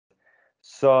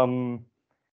some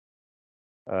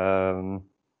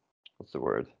what's the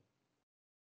word?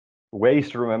 Ways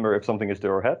to remember if something is to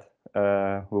our head.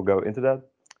 We'll go into that.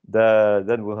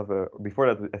 Then we'll have before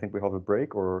that, I think we have a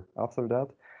break, or after that.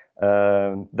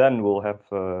 Then we'll have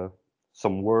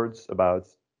some words about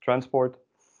transport,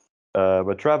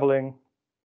 about traveling,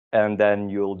 and then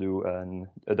you'll do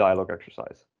a dialogue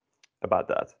exercise about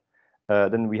that.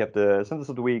 Then we have the sentence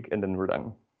of the week, and then we're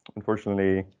done.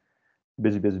 Unfortunately,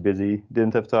 busy.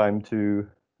 Didn't have time to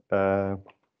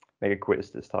make a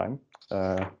quiz this time.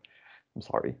 I'm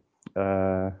sorry.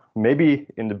 Maybe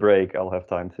in the break I'll have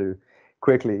time to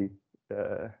quickly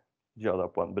jot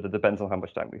up one, but it depends on how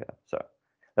much time we have. So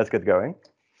let's get going.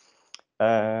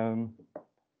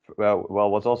 Well,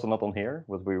 what's also not on here,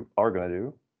 what we are going to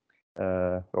do.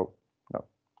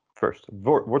 First,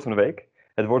 woord van de week.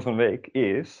 Het woord van de week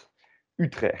is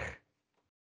Utrecht.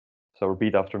 So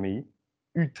repeat after me.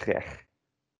 Utrecht.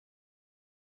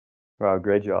 Wow,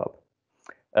 great job.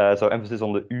 So emphasis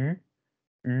on the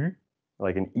U,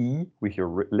 like an E with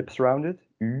your lips rounded.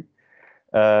 U.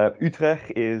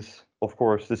 Utrecht is, of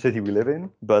course, the city we live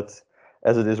in, but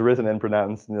as it is written and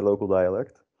pronounced in the local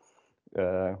dialect,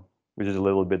 which is a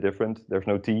little bit different. There's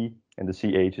no T, and the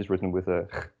CH is written with a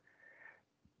Ch.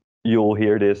 You'll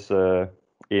hear this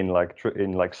in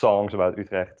like songs about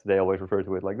Utrecht. They always refer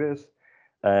to it like this,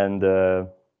 and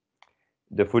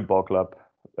the football club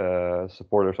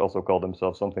supporters also call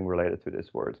themselves something related to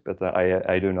this word. But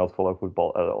I do not follow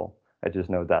football at all. I just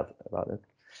know that about it.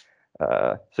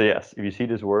 So yes, if you see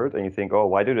this word and you think, oh,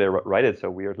 why do they write it so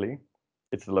weirdly?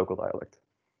 It's the local dialect.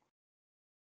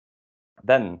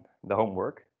 Then the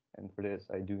homework, and for this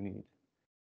I do need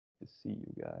to see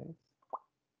you guys.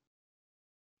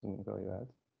 I'm gonna call you out.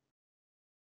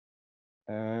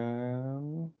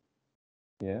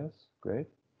 Yes, great.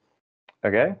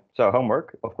 Okay, so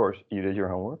homework. Of course, you did your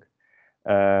homework.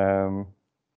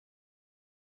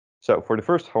 So for the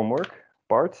first homework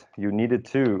part, you needed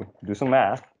to do some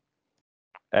math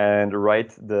and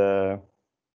write the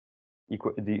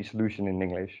solution in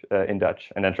English, in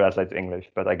Dutch, and then translate to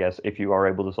English. But I guess if you are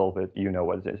able to solve it, you know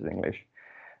what it is in English.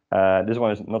 This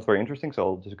one is not very interesting, so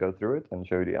I'll just go through it and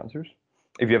show you the answers.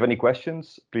 If you have any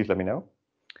questions, please let me know.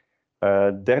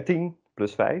 13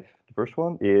 plus 5, the first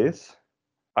one, is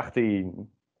 18.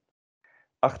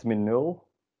 8 min 0,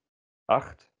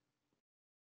 8.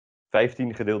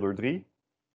 15 gedeeld door 3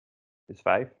 is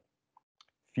 5.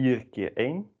 4 keer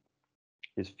 1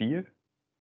 is 4.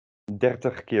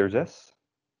 30 keer 6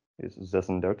 is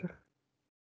 36.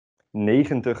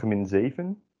 90 min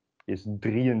 7 is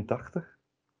 83.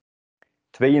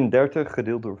 32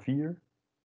 gedeeld door 4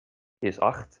 is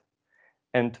 8.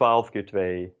 En 12 keer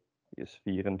 2 is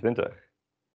 24.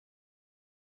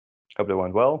 Hope that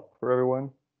went well for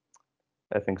everyone.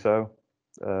 I think so.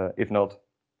 If not,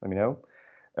 let me know.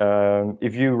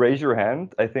 If you raise your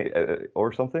hand, I think,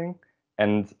 or something,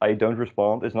 and I don't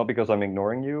respond, it's not because I'm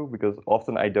ignoring you, because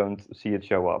often I don't see it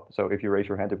show up. So if you raise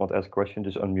your hand and want to ask a question,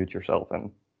 just unmute yourself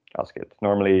and ask it.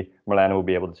 Normally, Marlana will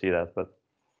be able to see that, but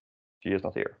she is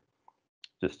not here.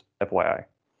 Just FYI.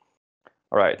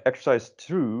 All right, exercise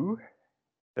 2.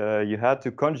 You had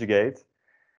to conjugate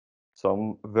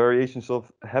some variations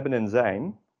of hebben en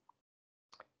zijn,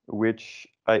 which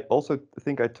I also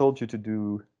think I told you to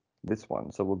do this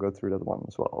one. So we'll go through that one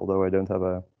as well, although I don't have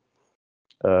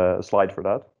a slide for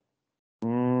that.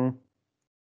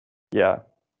 Yeah,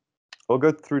 I'll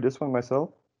go through this one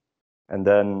myself, and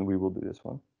then we will do this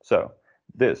one. So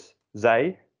this,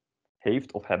 zij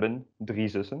heeft of hebben 3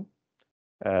 zussen.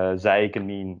 Zij can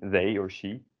mean they or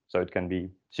she, so it can be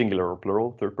singular or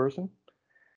plural, third person.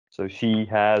 So she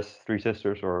has 3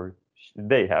 sisters, or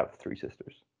they have 3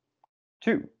 sisters.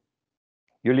 2,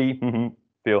 jullie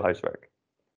veel huiswerk.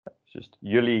 It's just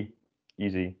jullie,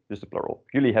 easy, just a plural.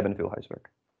 Jullie hebben veel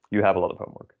huiswerk. You have a lot of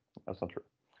homework. That's not true.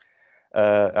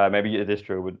 Maybe it is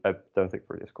true, but I don't think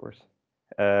for this course.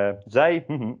 Zij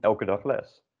elke dag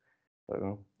les.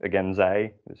 So again,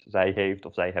 zij, dus zij heeft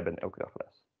of zij hebben elke dag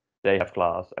les. They have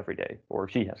class every day, or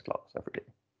she has class every day.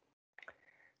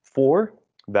 4,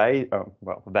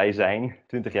 wij zijn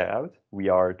 20 jaar oud.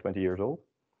 We are 20 years old.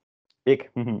 Ik,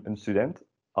 een student.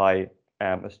 I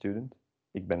am a student.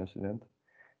 Ik ben een student.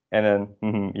 En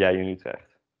dan, jij in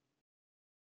Utrecht.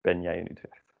 Ben jij in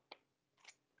Utrecht?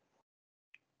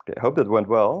 Okay, I hope that went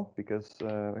well, because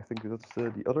I think that's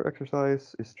the other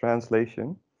exercise is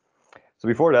translation. So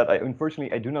before that,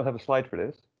 unfortunately, I do not have a slide for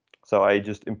this. So I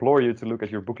just implore you to look at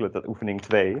your booklet at oefening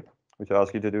 2, which I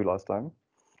asked you to do last time.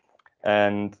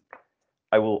 And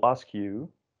I will ask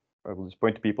you, I will just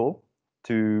point to people,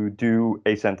 to do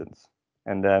a sentence.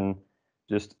 And then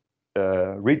just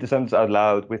read the sentence out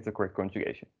loud with the correct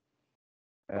conjugation.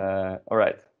 All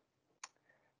right.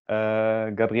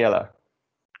 Gabriella,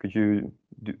 could you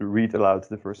read aloud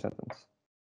the first sentence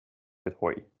with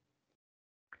hoi?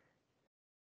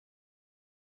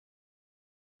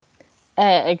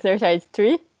 Exercise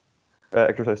 3?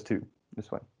 Exercise 2,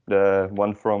 this one. The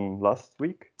one from last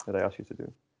week that I asked you to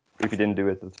do. If you didn't do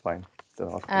it, that's fine.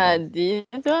 Don't ask me.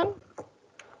 This one?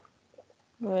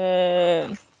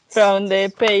 From the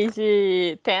page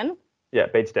 10? Yeah,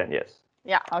 page 10, yes.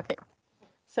 Yeah, okay.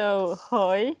 So,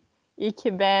 hoi,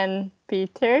 ik ben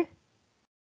Peter.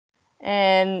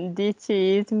 And dit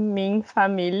is mijn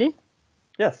familie.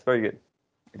 Yes, very good.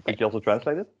 Could you also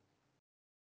translate it?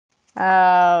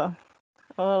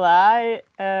 Olá,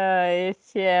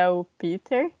 esse é o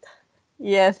Peter.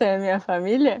 E essa é a minha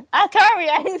família. Sorry,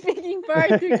 I'm speaking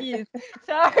Portuguese.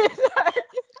 Sorry.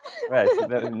 Right, so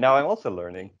now I'm also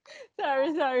learning.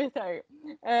 Sorry.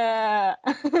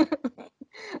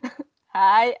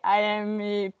 Hi, I am.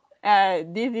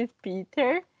 This is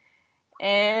Peter,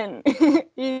 and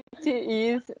it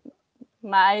is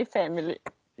my family.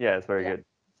 Yeah, it's very good.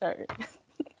 Sorry.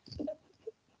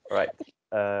 All right.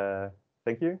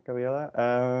 Thank you, Gabriella.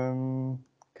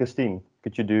 Christine,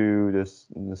 could you do the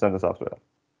sentence after that?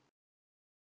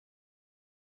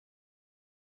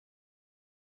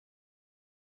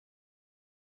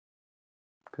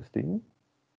 Christine?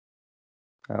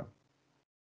 Oh.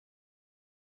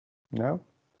 No?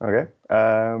 Okay.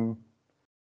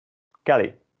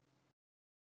 Kelly,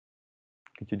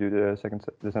 could you do the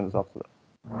sentence after that?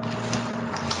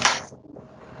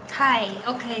 Hi,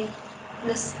 okay.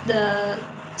 This the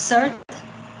second,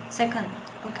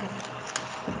 okay.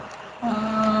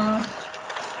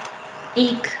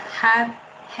 Ik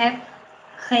heb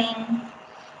geen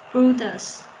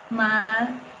broeders,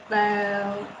 maar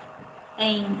wel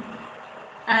een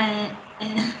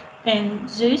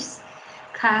zus,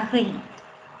 Karin.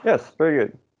 Yes, very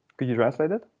good. Could you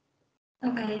translate it?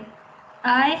 Okay.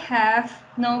 I have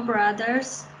no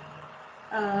brothers,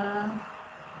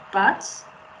 but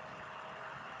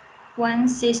one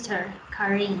sister,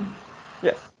 Karin.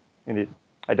 Yes, indeed.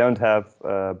 I don't have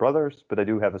brothers, but I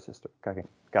do have a sister, Karin.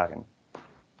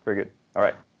 Very good. All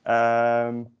right.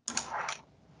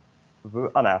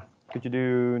 Anna, could you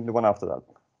do the one after that?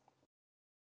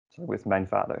 So with mijn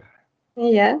vader.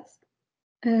 Yes.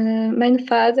 Mijn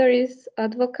vader is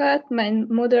advocaat.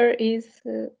 Mijn moeder is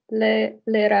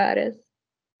lerares.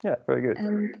 Yeah, very good.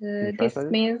 And this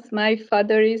means my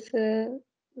father is a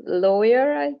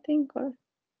lawyer, I think, or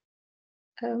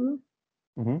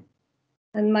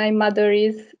and my mother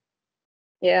is,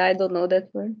 I don't know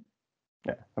that word.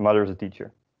 Yeah, my mother is a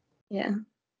teacher. Yeah.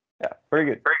 Yeah, very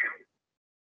good.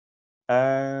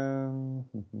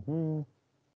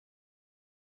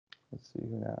 Let's see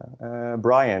now.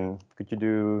 Brian, could you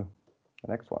do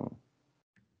the next one?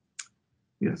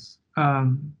 Yes.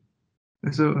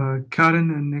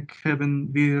 Karen en ik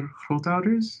hebben weer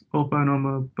grootouders, opa en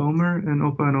oma Bomer en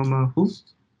opa en oma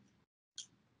Hulst.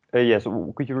 Yes,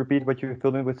 could you repeat what you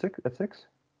filled in with at 6?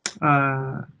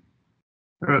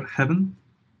 Heaven.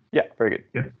 Yeah, very good.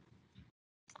 Yeah.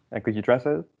 And could you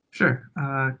translate it? Sure.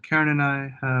 Karen and I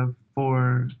have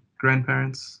 4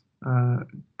 grandparents,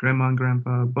 Grandma and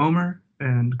Grandpa Bomer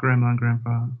and Grandma and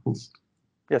Grandpa Hulst.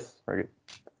 Yes, very good.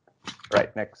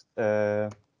 Right, next.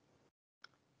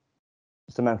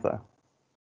 Samantha.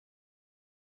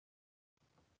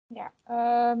 Ja,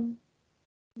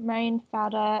 mijn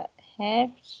vader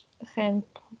heeft geen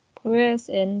broers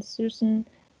en zussen,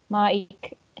 maar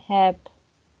ik heb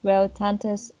wel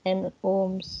tantes en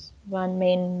ooms van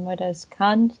mijn moeders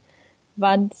kant,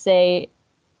 want zij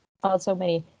also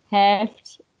many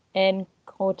heeft een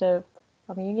grote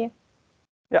familie.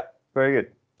 Yeah, very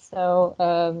good. So,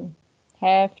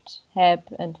 heeft, heb,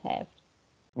 and heeft.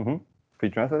 Could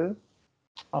you translate it?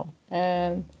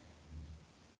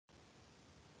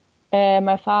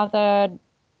 My father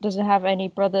doesn't have any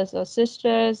brothers or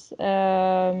sisters,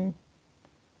 but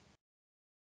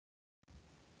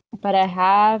I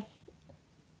have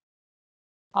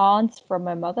aunts from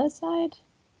my mother's side,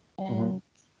 and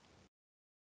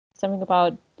something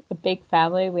about a big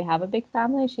family. We have a big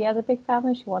family. She has a big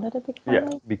family. She wanted a big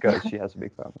family. Yeah, because she has a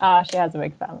big family. She has a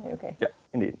big family. Okay. Yeah,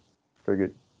 indeed. Very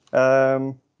good.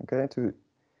 Okay, two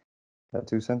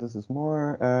sentences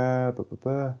more.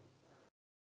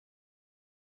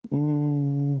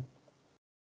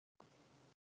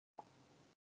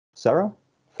 Sarah?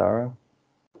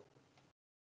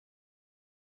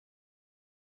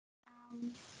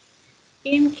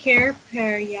 Eén keer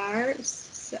per jaar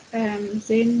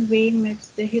zijn we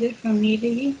met de hele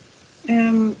familie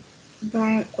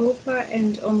bij opa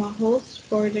en oma Holst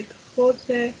voor de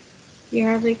grote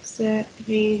jaarlijkse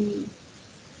reunie.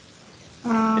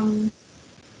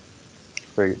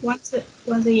 Very good.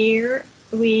 Once a year,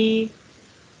 we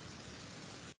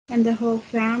and the whole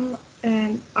fam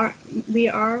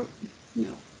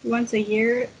once a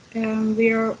year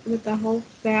we are with the whole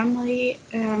family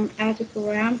at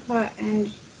Grandpa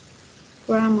and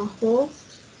Grandma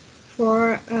Holst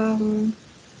for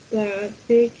the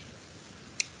big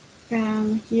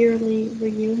yearly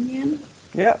reunion.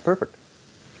 Yeah, perfect.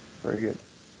 Very good.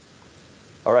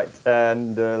 All right,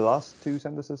 and the last two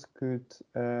sentences could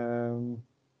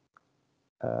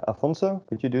Afonso,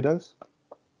 could you do those?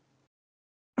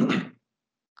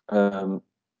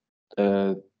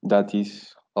 Dat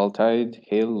is altijd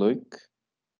heel leuk.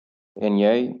 En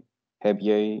jij, heb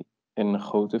jij een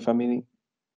grote familie?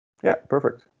 Yeah,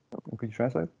 perfect. Could you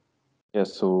translate? Yeah,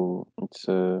 so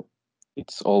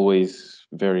it's always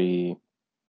very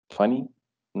funny.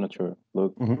 I'm not sure.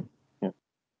 Look, Mm-hmm. yeah.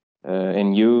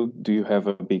 And you, do you have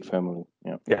a big family?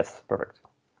 Yeah. Yes, perfect.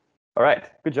 All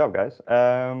right, good job, guys.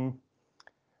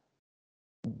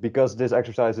 Because this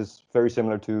exercise is very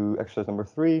similar to exercise number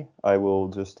 3, I will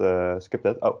just skip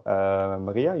that. Oh,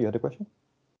 Maria, you had a question?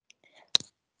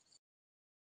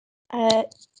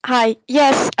 Hi.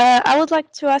 Yes, I would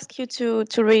like to ask you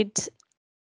to read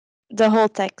the whole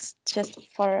text just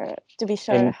to be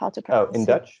sure how to pronounce in it.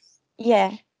 Dutch?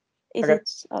 Yeah. Is Okay.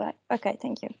 it all right? Okay,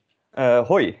 thank you.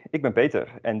 Hoi, ik ben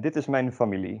Peter en dit is mijn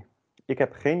familie. Ik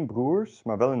heb geen broers,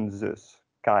 maar wel een zus,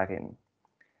 Karin.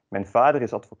 Mijn vader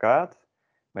is advocaat,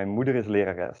 mijn moeder is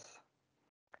lerares.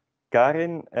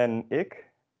 Karin en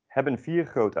ik hebben 4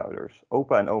 grootouders,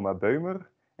 opa en oma Beumer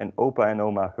en opa en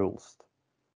oma Hulst.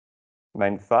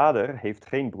 Mijn vader heeft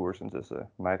geen broers en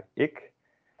zussen, maar ik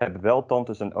heb wel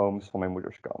tantes en ooms van mijn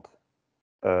moeders kant.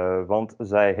 Want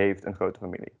zij heeft een grote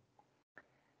familie.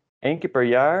 1 keer per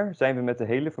jaar zijn we met de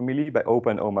hele familie bij opa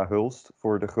en oma Hulst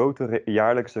voor de grote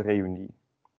jaarlijkse reunie.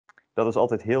 Dat is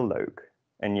altijd heel leuk.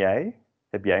 En jij?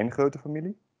 Heb jij een grote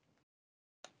familie?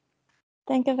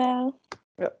 Dank u wel.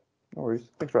 Yeah, no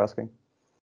worries. Thanks for asking.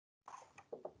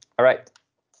 All right.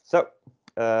 So,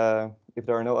 if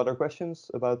there are no other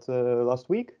questions about last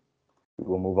week, we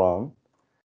will move on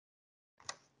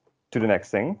to the next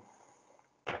thing.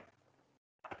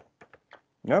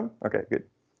 No? Okay, good.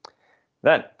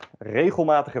 Then,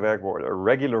 regelmatige werkwoorden,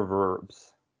 regular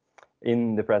verbs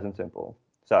in the present simple.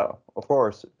 So, of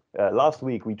course, last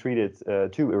week we treated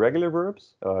 2 irregular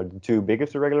verbs, the 2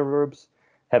 biggest irregular verbs,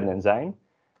 hebben en zijn.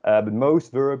 But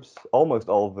most verbs, almost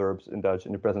all verbs in Dutch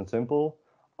in the present simple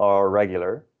are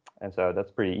regular. And so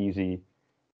that's pretty easy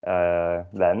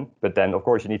then. But then, of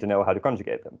course, you need to know how to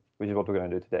conjugate them, which is what we're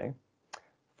going to do today.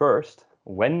 First,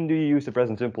 when do you use the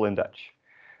present simple in Dutch?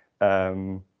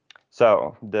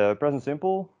 So the present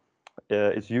simple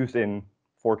is used in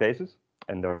 4 cases,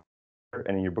 and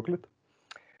in your booklet.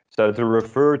 So to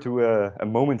refer to a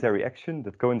momentary action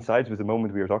that coincides with the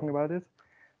moment we are talking about it,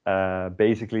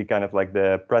 basically kind of like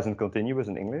the present continuous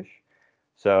in English.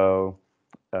 So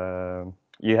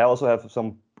you also have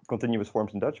some continuous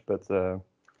forms in Dutch, but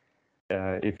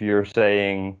if you're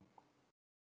saying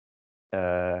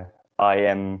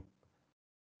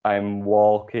I'm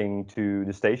walking to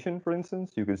the station, for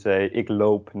instance, you could say ik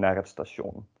loop naar het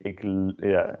station.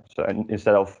 So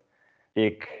instead of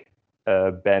ik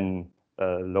ben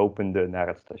lopende naar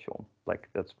het station. Like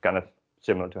that's kind of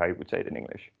similar to how you would say it in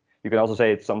English. You can also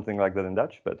say it's something like that in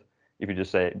Dutch, but if you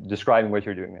just say describing what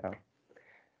you're doing now.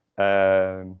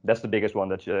 That's the biggest one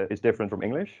that is different from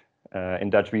English. In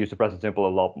Dutch, we use the present simple a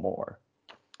lot more.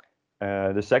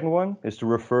 The second one is to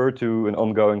refer to an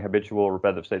ongoing, habitual,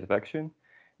 repetitive state of action.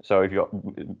 So if you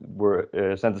were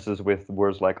sentences with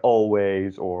words like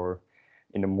always or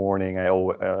in the morning, I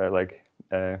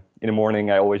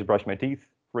always brush my teeth,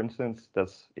 for instance.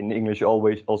 That's in English. You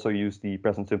always also use the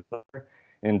present simple.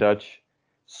 In Dutch,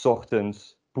 's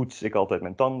ochtends poets ik altijd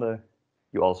mijn tanden.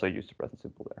 You also use the present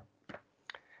simple there.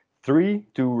 3,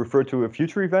 to refer to a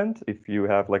future event. If you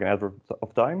have like an adverb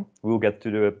of time, we'll get to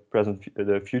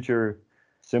the future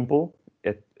simple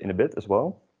in a bit as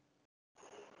well.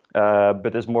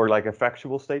 But it's more like a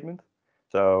factual statement.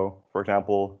 So, for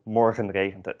example, morgen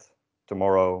regent het.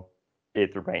 Tomorrow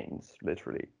it rains,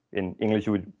 literally. In English,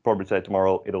 you would probably say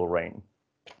tomorrow it'll rain.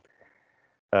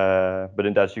 But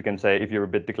in Dutch, you can say, if you're a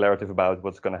bit declarative about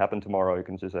what's going to happen tomorrow, you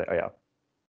can just say, oh ja,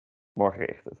 morgen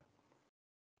regent het.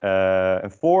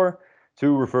 And 4,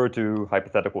 to refer to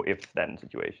hypothetical if-then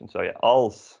situations. So yeah,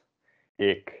 als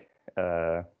ik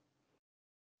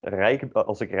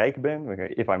rijk ben,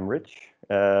 if I'm rich,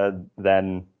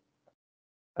 then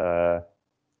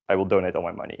I will donate all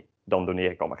my money. Dan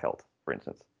doneer ik al mijn geld, for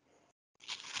instance.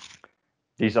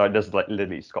 That's like the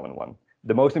least common one.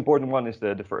 The most important one is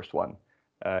the first one.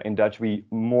 In Dutch, we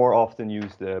more often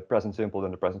use the present simple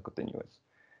than the present continuous.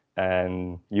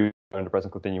 And you learn the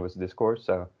present continuous discourse,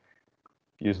 so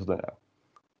useful to know.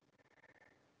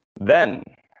 Then,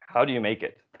 how do you make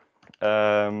it?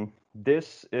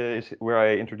 This is where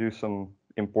I introduce some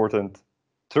important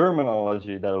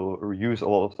terminology that I'll use a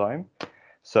lot of time.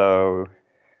 So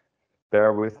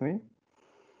bear with me.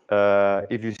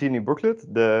 If you see any booklet,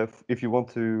 if you want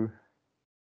to,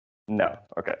 no,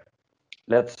 okay.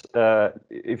 Let's.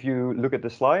 If you look at the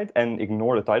slide and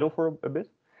ignore the title for a bit,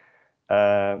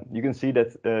 you can see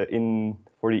that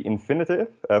for the infinitive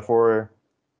for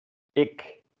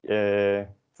ik,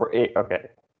 okay,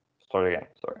 start again.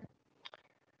 Sorry.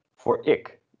 For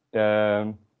ik,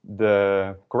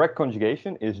 the correct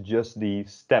conjugation is just the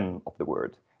stem of the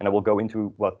word, and I will go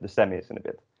into what the stem is in a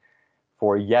bit.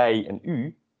 For jij and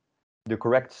u, the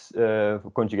correct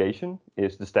conjugation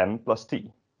is the stem plus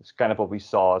t. It's kind of what we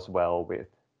saw as well with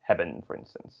hebben, for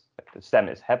instance. The stem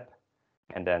is heb,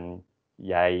 and then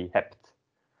jij hebt.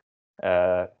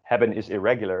 Hebben is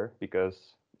irregular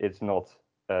because it's not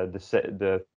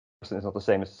the person is not the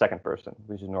same as the second person,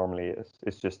 which is normally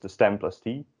it's just the stem plus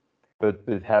t. But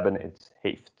with hebben, it's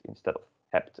heeft instead of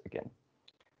hebt again.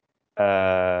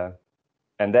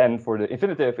 And then for the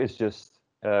infinitive, it's just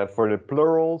for the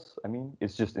plurals. I mean,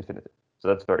 it's just infinitive. So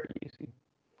that's very easy.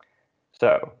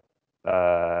 So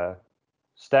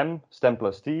stem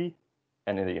plus t,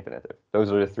 and in the infinitive.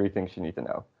 Those are the three things you need to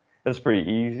know. That's pretty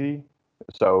easy.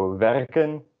 So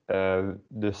werken,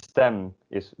 the stem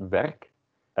is werk.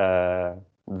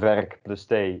 Werk plus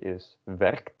t is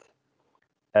werkt.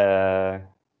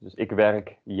 Dus ik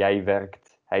werk, jij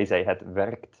werkt, hij, zij, het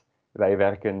werkt. Wij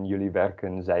werken, jullie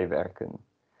werken, zij werken.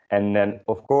 And then,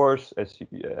 of course, as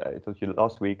I told you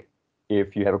last week,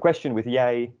 if you have a question with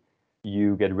jij,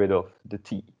 you get rid of the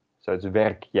t. So it's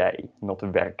werk jij, not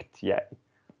werkt jij.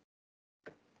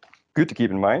 Good to keep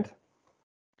in mind.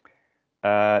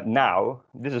 Now,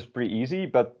 this is pretty easy,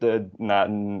 but the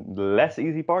less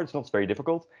easy part, it's not very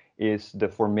difficult, is the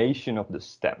formation of the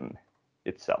stem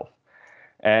itself.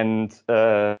 And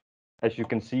as you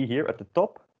can see here at the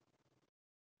top,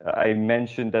 I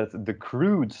mentioned that the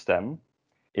crude stem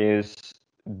is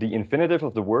the infinitive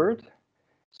of the word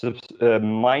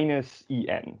minus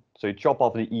en. So you chop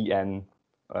off the en,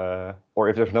 or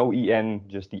if there's no en,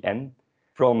 just the n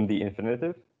from the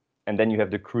infinitive, and then you have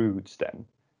the crude stem.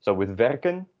 So with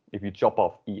werken, if you chop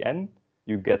off en,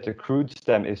 you get the crude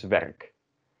stem is werk.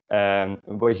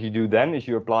 What you do then is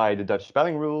you apply the Dutch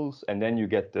spelling rules, and then you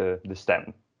get the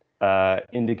stem.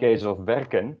 In the case of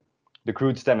werken, the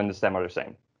crude stem and the stem are the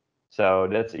same. So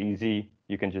that's easy.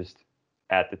 You can just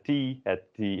add the t,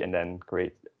 and then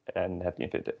create and have the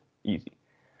infinitive. Easy.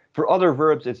 For other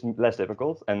verbs, it's less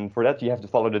difficult, and for that you have to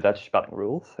follow the Dutch spelling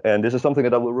rules. And this is something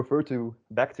that I will refer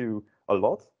back to a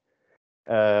lot.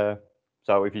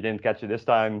 So if you didn't catch it this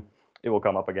time, it will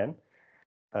come up again.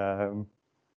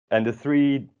 And the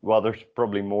three, well, there's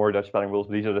probably more Dutch spelling rules,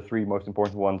 but these are the three most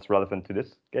important ones relevant to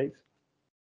this case.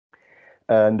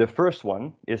 And the first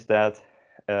one is that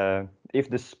if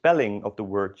the spelling of the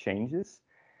word changes,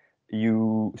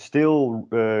 you still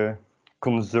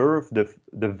conserve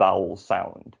the vowel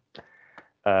sound.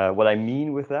 What I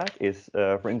mean with that is,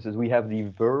 for instance, we have the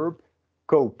verb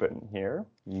kopen here,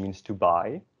 it means to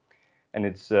buy, and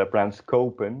it's pronounced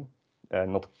kopen,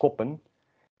 not koppen,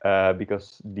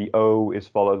 because the O is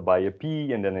followed by a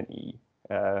P and then an E.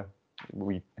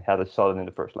 We had it saw it in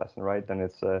the first lesson, right? Then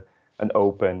it's an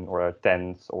open or a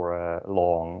tense or a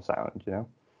long sound, you know.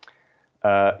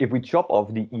 If we chop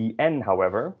off the en,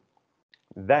 however,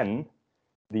 then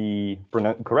the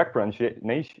correct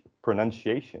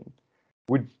pronunciation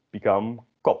would become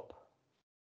kop,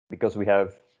 because we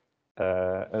have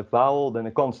a vowel, then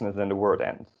a consonant, then the word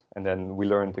ends. And then we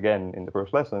learned again in the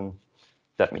first lesson,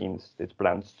 that means it's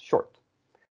pronounced short.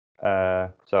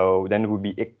 So then it would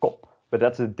be ik kop, but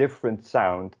that's a different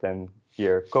sound than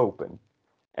here kopen.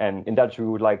 And in Dutch, we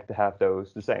would like to have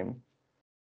those the same.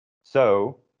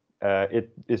 So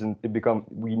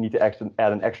we need to actually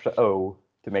add an extra O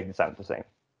to make the sound the same.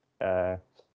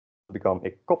 Become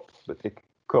ik kop, but ik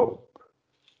koop.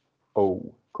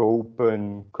 O,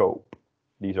 kopen, koop.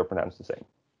 These are pronounced the same.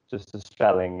 Just the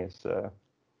spelling is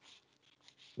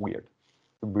weird.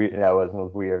 No, it's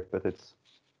not weird, but it's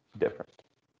different.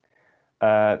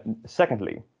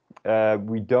 Secondly,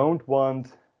 we don't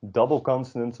want double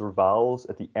consonants or vowels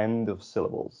at the end of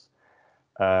syllables.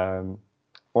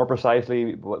 More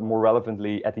precisely, more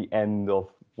relevantly, at the end of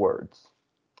words.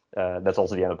 That's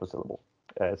also the end of a syllable.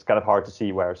 It's kind of hard to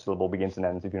see where a syllable begins and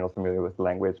ends if you're not familiar with the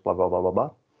language, blah, blah, blah, blah,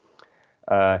 blah.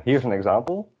 Here's an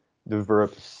example. The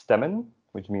verb stemmen,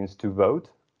 which means to vote.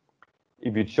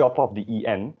 If you chop off the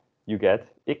en, you get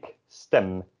ik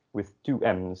stem with 2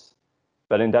 m's.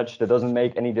 But in Dutch, that doesn't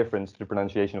make any difference to the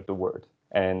pronunciation of the word.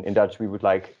 And in Dutch, we would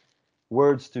like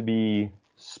words to be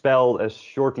spelled as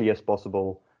shortly as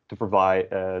possible to provide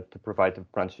the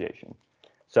pronunciation.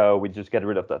 So we just get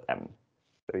rid of that m.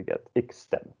 So we get ik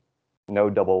stem. No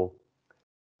double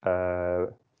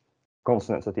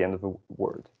consonants at the end of a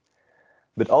word.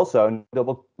 But also no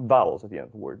double vowels at the end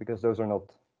of the word, because those are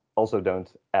not, also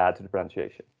don't add to the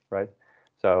pronunciation, right?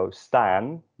 So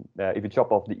staan, if you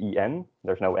chop off the en,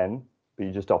 there's no n, but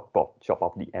you just chop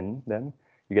off the n, then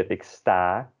you get ik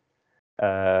sta,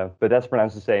 but that's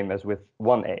pronounced the same as with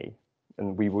one a,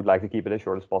 and we would like to keep it as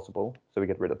short as possible, so we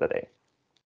get rid of that a.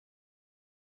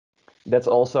 That's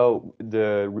also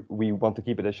we want to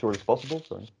keep it as short as possible,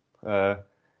 sorry.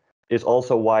 Is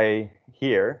also why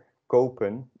here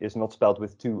kopen is not spelled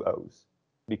with 2 O's,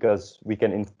 because we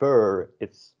can infer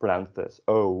it's pronounced as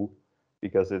O,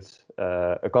 because it's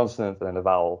a consonant and a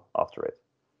vowel after it.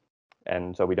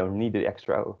 And so we don't need the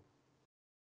extra O.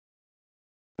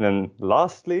 And then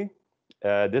lastly,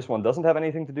 this one doesn't have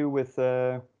anything to do with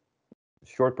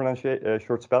short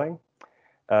spelling.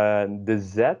 The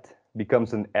Z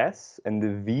becomes an S and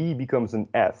the V becomes an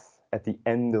F at the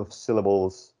end of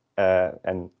syllables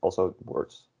and also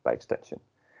words by extension.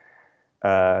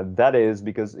 That is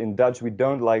because in Dutch we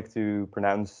don't like to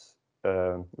pronounce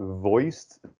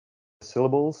voiced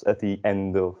syllables at the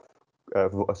end of,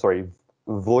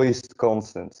 voiced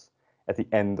consonants at the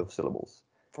end of syllables.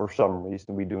 For some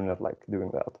reason we do not like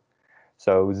doing that.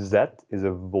 So Z is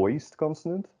a voiced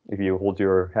consonant. If you hold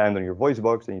your hand on your voice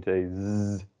box and you say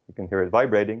Z, you can hear it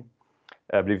vibrating.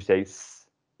 But if you say S,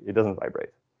 it doesn't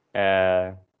vibrate.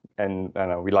 And I don't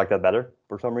know, we like that better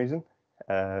for some reason.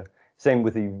 Same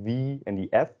with the V and the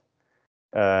F.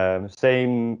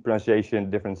 Same pronunciation,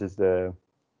 difference is the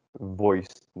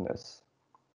voicedness.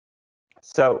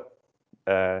 So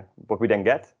what we then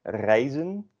get,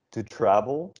 reizen, to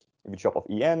travel. If you chop off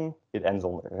en, it ends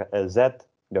on z.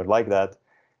 You don't like that, it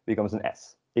becomes an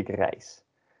s. Ik reis.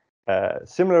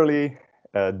 Similarly,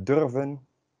 durven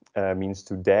means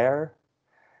to dare,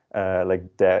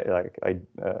 dare,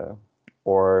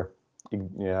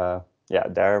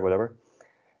 whatever.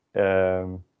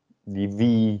 The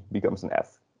V becomes an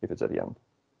F if it's at the end.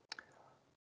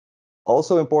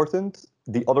 Also important,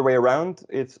 the other way around,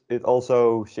 it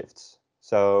also shifts.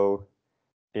 So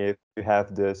if you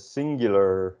have the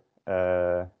singular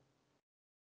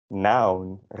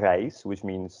noun reis, which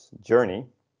means journey,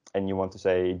 and you want to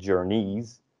say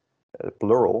journeys,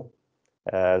 plural,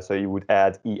 so you would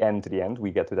add en to the end.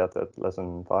 We get to that at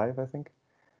lesson 5, I think.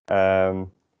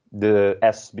 The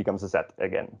S becomes a Z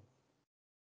again,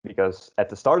 because at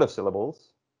the start of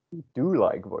syllables, we do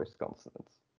like voiced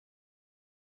consonants.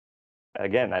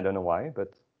 Again, I don't know why,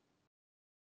 but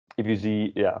if you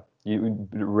see, you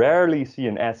rarely see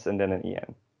an S and then an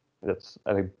en. That's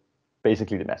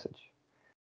basically the message.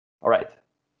 All right,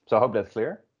 so I hope that's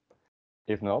clear.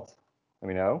 If not, let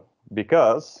me know,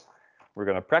 because we're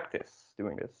going to practice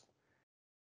doing this.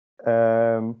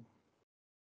 And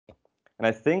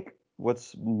I think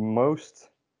what's most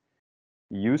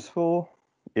useful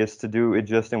is to do it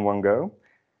just in one go.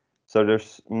 So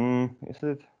there's, is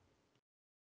it?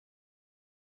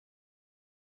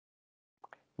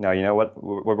 Now, you know what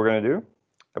we're going to do?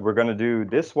 We're going to do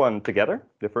this one together,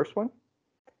 the first one.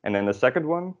 And then the second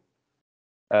one,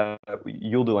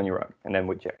 you'll do on your own, and then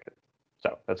we check it.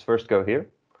 So let's first go here.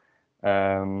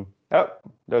 Oh,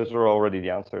 those are already the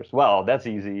answers. Well, that's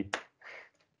easy.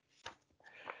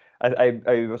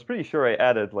 I was pretty sure I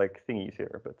added like thingies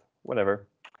here, but whatever.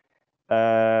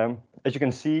 As you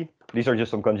can see, these are just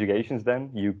some conjugations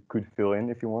then. You could fill in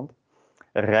if you want.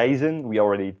 Reizen, we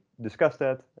already discussed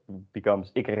that.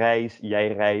 Becomes ik reis,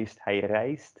 jij reist, hij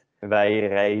reist. Wij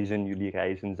reizen, jullie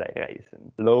reizen, zij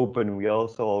reizen. Lopen, we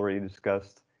also already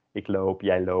discussed. Ik loop,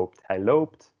 jij loopt, hij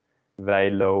loopt.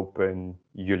 Wij lopen,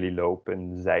 jullie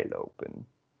lopen, zij lopen.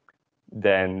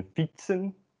 Then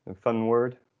fietsen, a fun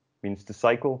word, means to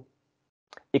cycle.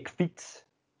 Ik fiets,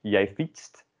 jij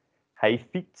fietst, hij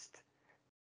fietst.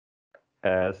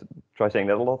 Try saying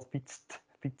that a lot. Fietst,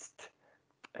 fietst.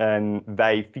 En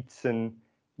wij fietsen,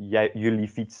 jullie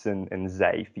fietsen en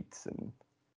zij fietsen.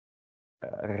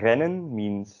 Rennen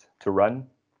means to run.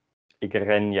 Ik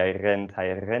ren, jij rent,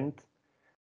 hij rent.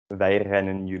 Wij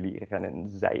rennen, jullie rennen,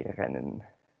 zij rennen.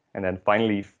 And then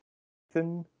finally,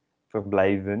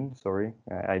 verblijven. Sorry,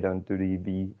 I don't do the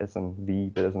V as a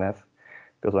V, but as an F,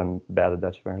 because I'm bad at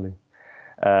Dutch apparently.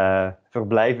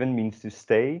 Verblijven means to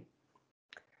stay.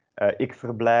 Ik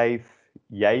verblijf,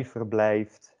 jij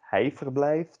verblijft, hij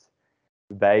verblijft.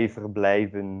 Wij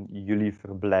verblijven, jullie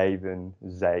verblijven,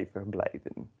 zij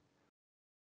verblijven.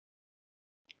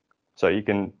 So you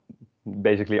can,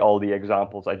 basically all the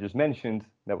examples I just mentioned,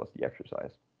 that was the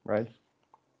exercise, right?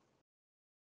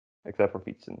 Except for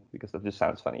fietsen, because that just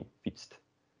sounds funny, fietst.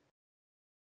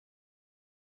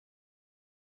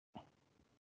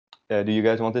 Do you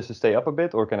guys want this to stay up a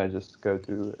bit, or can I just go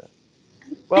to...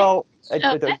 well, I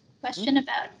have a question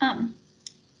about,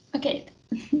 okay.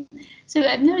 So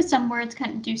I've noticed some words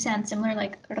kind of do sound similar,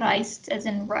 like reist as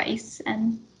in rice,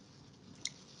 and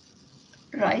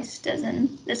reist as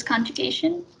in this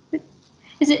conjugation.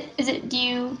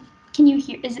 Can you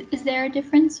hear, is there a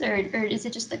difference, or is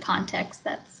it just the context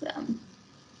that's...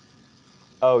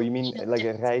 Oh, you mean like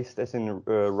a rijst as in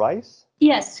rice?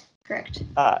 Yes, correct.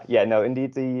 Yeah, no,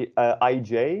 indeed the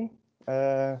IJ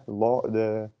law,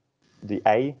 the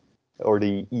I or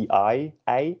the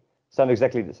I sound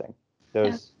exactly the same.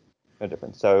 There's no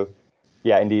difference. So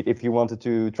yeah, indeed, if you wanted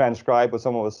to transcribe what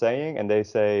someone was saying and they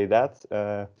say that,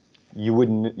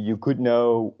 you could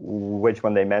know which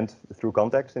one they meant through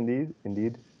context,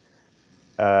 indeed.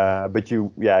 But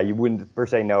you wouldn't per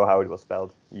se know how it was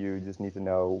spelled. You just need to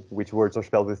know which words are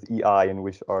spelled with EI and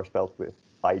which are spelled with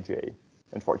IJ,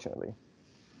 unfortunately.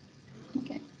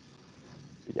 Okay.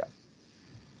 Yeah.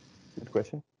 Good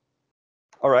question.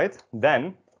 All right,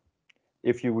 then,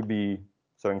 if you would be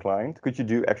so inclined, could you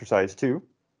do exercise 2,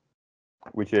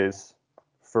 which is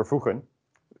vervoegen,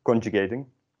 conjugating,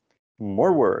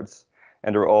 more words,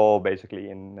 and they're all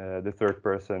basically in the third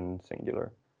person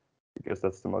singular, because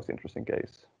that's the most interesting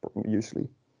case, usually.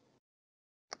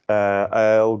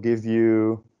 I'll give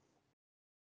you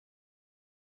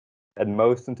at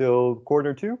most until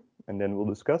quarter 2, and then we'll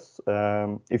discuss.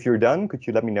 If you're done, could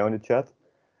you let me know in the chat?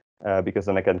 Because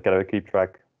then I can kind of keep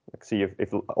track, like see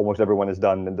if almost everyone is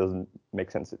done, it doesn't make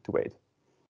sense to wait.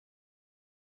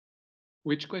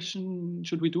 Which question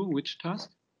should we do? Which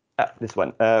task? This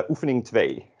one, oefening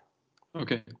 2.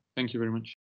 Okay, thank you very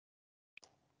much.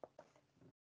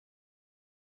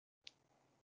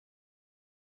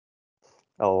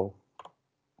 I'll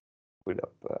put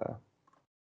up,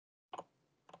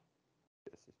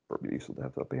 this is probably useful to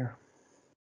have up here.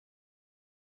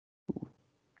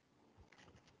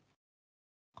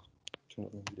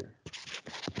 There.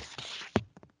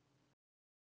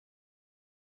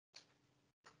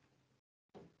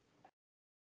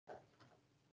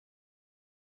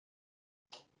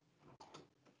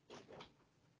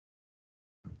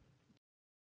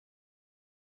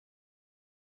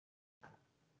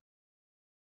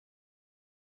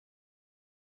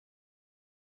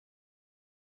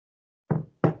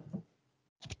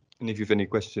 And if you have any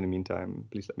questions in the meantime,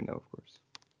 please let me know, of course.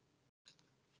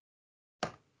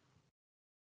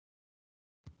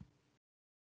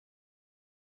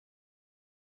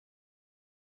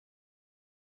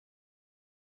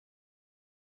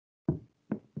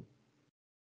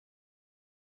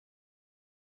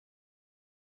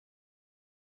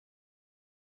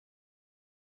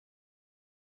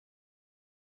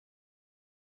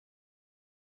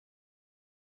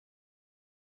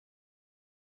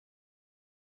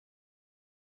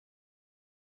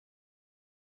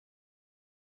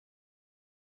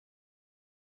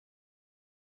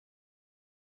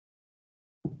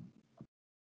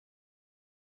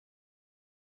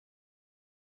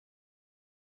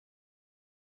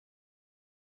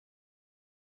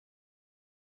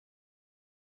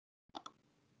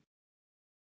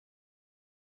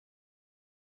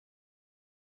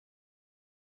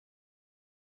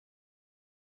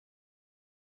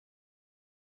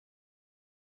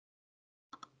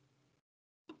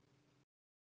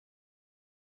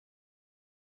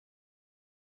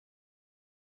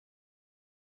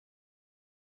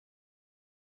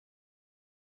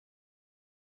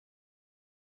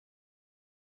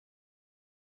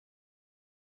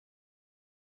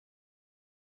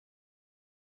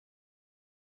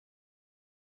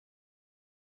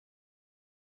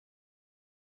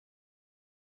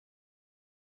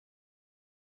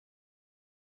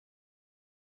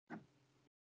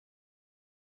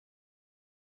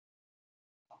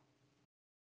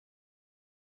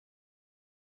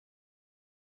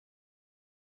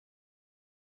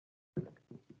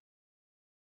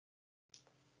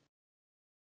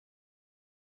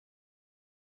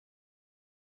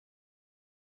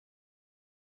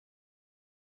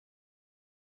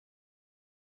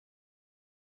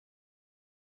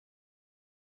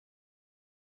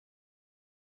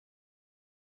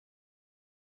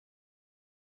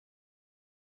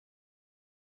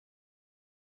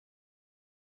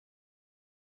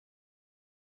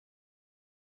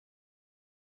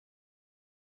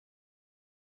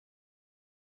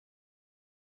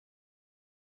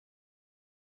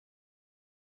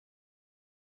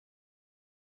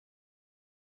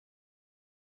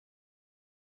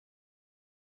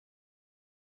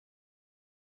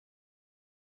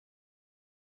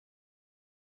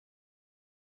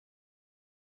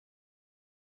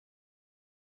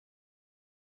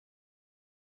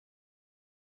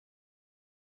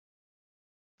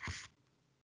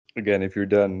 Again, if you're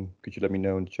done, could you let me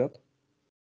know in the chat?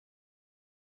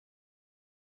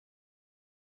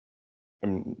 I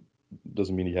mean,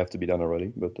 doesn't mean you have to be done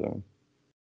already, but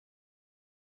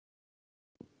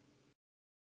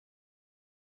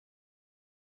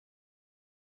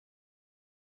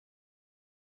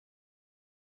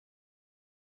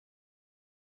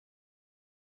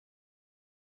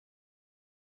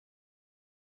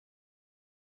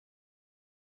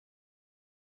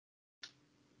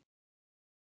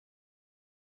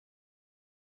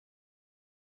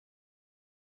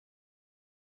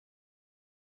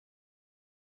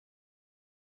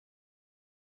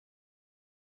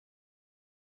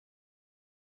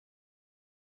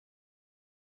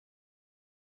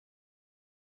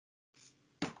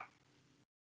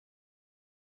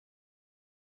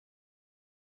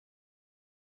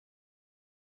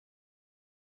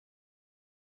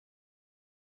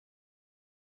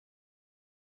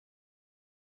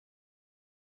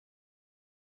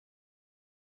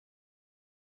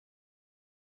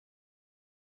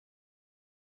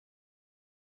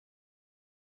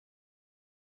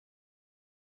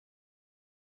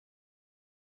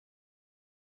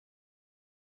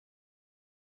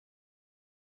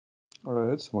all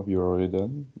right, some of you are already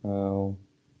done. I'll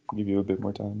give you a bit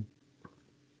more time.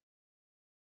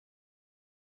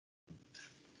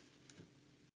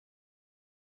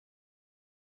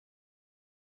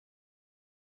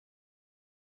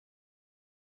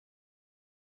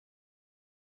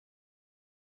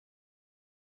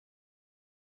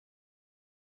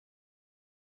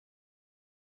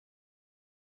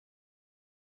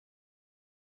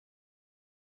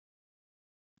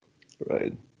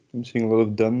 Right, I'm seeing a lot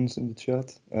of dones in the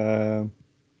chat.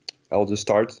 I'll just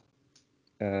start.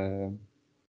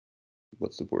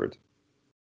 What's the word?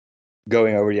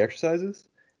 Going over the exercises,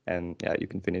 and yeah, you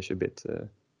can finish a bit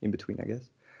in between, I guess.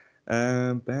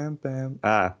 Bam, bam.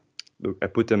 Ah, look, I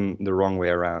put them the wrong way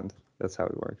around. That's how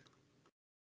it works.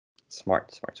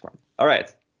 Smart, smart, smart. All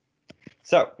right.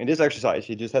 So in this exercise,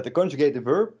 you just had to conjugate the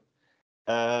verb.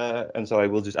 And so I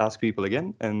will just ask people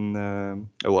again, and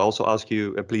I will also ask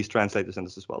you, please translate the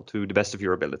sentence as well to the best of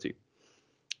your ability.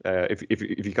 If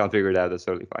you can't figure it out, that's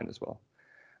totally fine as well.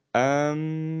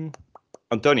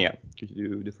 Antonia, could you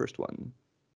do the first one?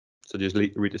 So just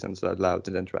read the sentence out loud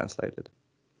and then translate it.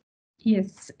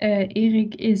 Yes,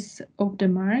 Erik is op de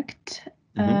markt.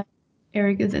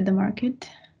 Erik is at the market.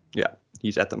 Yeah,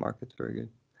 he's at the market. Very good.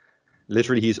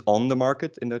 Literally, he's on the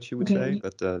market in Dutch, you would say,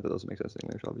 but that doesn't make sense in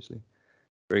English, obviously.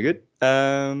 Very good.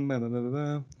 I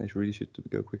really should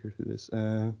go quicker through this.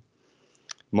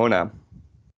 Mona.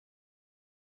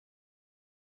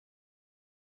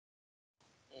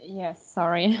 Yes,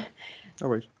 sorry. No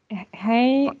worries.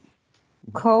 Hij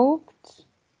koopt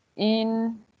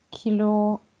in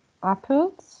kilo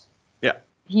apples. Yeah.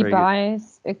 He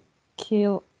buys a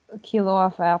kilo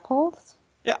of apples.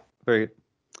 Yeah, very good.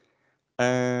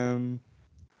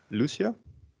 Lucia?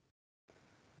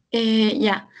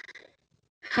 Ja.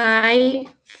 Hij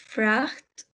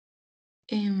vraagt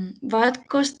wat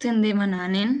kosten de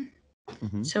bananen?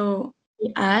 So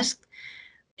he asked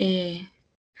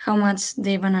how much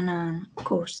the banana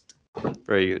cost.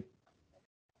 Very good.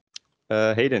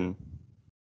 Hayden.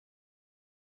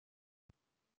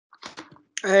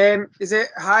 Is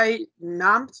it hij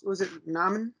naamt? Was it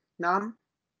namen? Naam?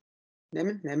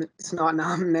 Nemen? It's not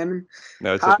naam, nemen.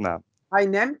 No, it's not naam. Hij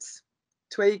neemt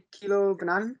 2 kilo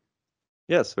bananen.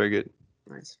 Yes, very good.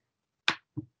 Nice.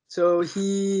 So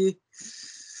he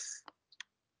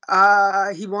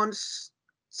wants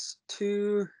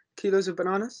 2 kilos of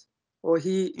bananas, or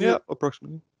he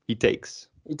approximately. He takes.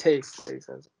 He takes.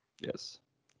 Yes.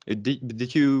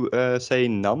 Did you say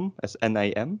nam as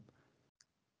NAM?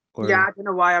 Or... Yeah, I don't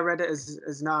know why I read it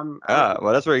as nam.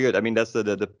 Well, that's very good. I mean, that's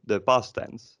the past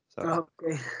tense. So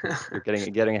okay. You're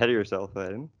getting ahead of yourself,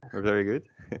 Hayden. We're very good.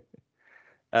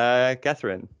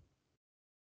 Catherine.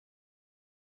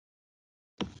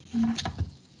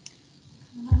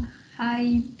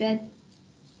 Hij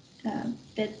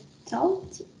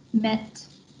betaalt met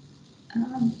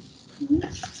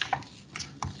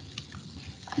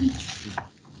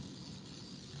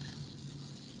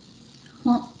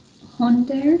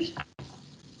 100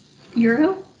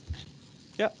 euro.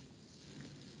 Yeah.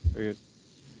 Very good.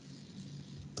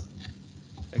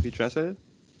 Have you translated?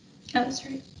 Oh,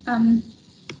 sorry.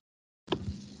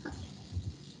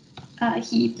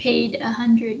 He paid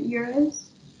 100 euros.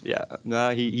 Yeah,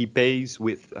 no, he pays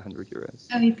with 100 euros.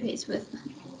 Oh, he pays with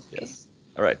 100 euros. Yes.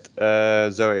 All right.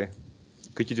 Zoe,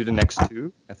 could you do the next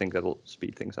two? I think that'll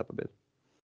speed things up a bit.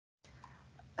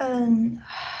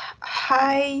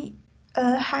 Hij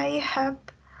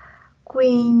heeft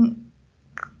green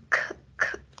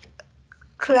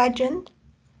Legend.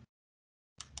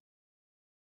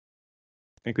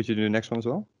 And could you do the next one as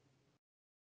well?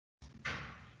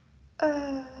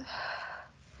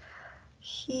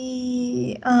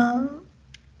 He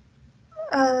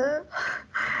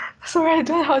sorry, I don't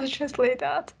know how to translate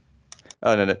that.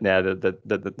 Oh, no,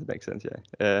 that makes sense, yeah.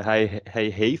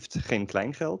 Hij heeft geen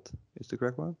kleingeld, is the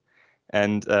correct one.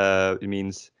 And it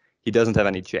means he doesn't have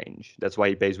any change. That's why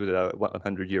he pays with a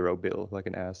 €100 bill, like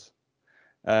an ass.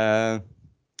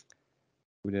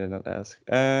 Who did I not ask?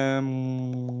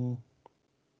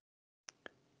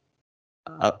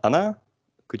 Anna,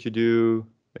 could you do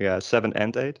 7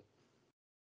 and 8?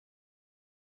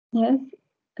 Yes.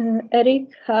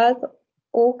 Erik gaat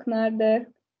ook naar de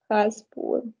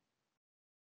gaaspoor.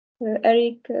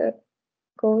 Erik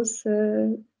goes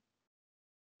to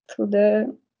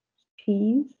the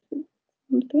cheese.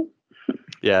 Something.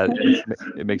 Yeah,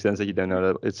 it makes sense that you don't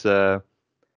know that. It's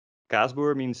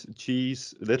kaasboer means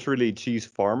cheese, literally cheese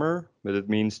farmer, but it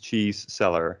means cheese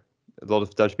seller. A lot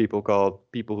of Dutch people call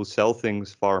people who sell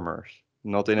things farmers,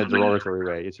 not in a derogatory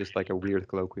way. It's just like a weird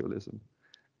colloquialism.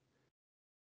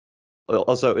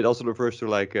 Also, it also refers to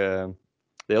like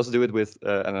they also do it with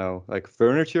I don't know, like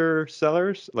furniture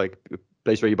sellers, like a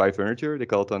place where you buy furniture. They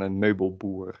call it dan een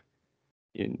meubelboer.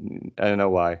 I don't know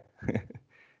why.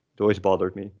 It always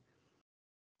bothered me.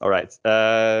 All right.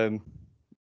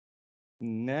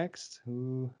 Next,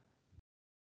 who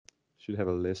should have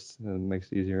a list that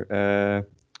makes it easier?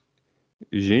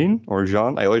 Jean or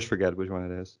Jean? I always forget which one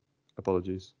it is.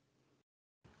 Apologies.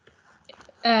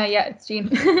 Yeah, it's Jean.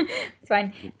 It's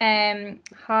fine.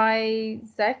 Hij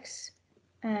zegt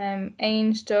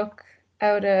één stuk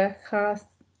oude gras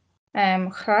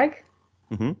graag.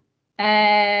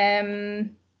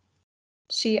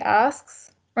 She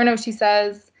asks, or no, she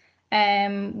says,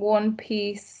 1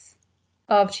 piece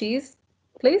of cheese,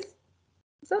 please.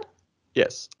 Is that?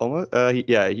 Yes, almost.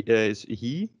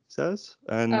 He says,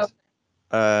 and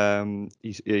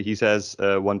he says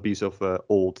 1 piece of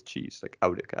old cheese, like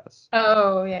oude kaas.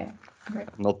 Oh, yeah. Okay.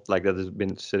 Not like that has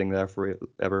been sitting there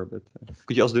forever, but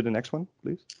could you also do the next one,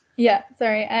 please? Yeah,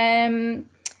 sorry.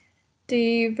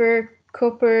 Die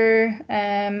verkoper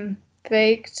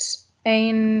weegt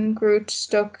een groot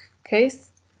stuk kaas.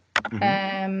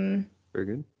 Very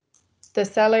good. The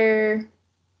seller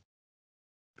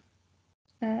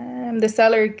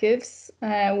gives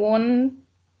one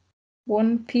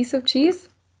piece of cheese.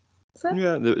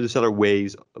 Yeah, the seller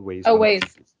weighs. Oh,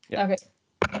 weighs. Yeah. Okay.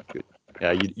 Good.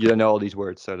 Yeah, you don't know all these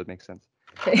words, so that makes sense.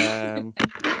 Okay. And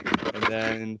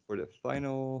then for the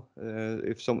final,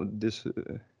 if this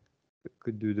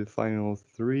could do the final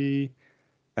 3.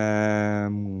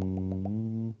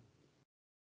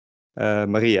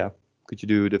 Maria, could you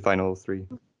do the final 3?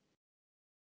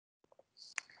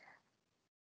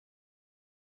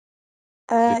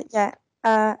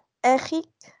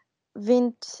 Erik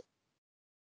vindt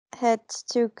het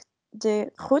stuk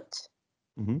de goed.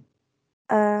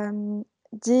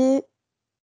 Die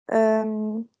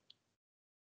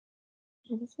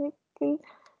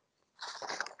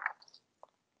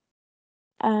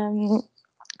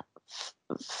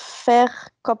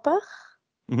verkoper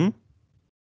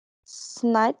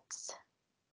snijdt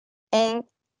een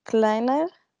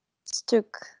kleiner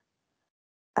stuk.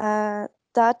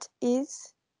 Dat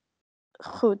is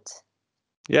goed.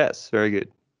 Yes, very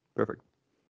good. Perfect.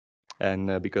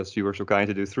 And because you were so kind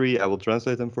to do 3, I will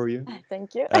translate them for you.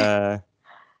 Thank you.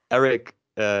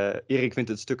 Erik vindt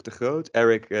het stuk te groot.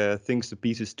 Erik thinks the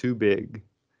piece is too big.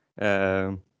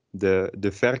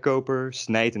 De verkoper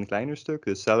snijdt een kleiner stuk.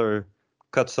 The seller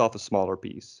cuts off a smaller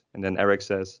piece. And then Erik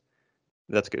says,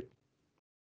 that's good.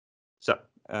 So,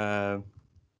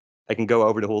 I can go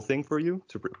over the whole thing for you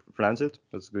to pronounce it.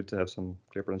 It's good to have some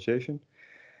clear pronunciation.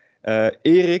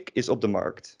 Erik is op de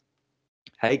markt.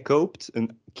 Hij koopt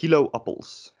een kilo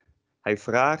appels. Hij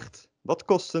vraagt, wat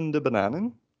kosten de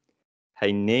bananen?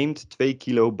 Hij neemt 2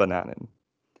 kilo bananen.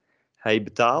 Hij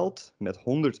betaalt met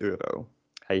 €100.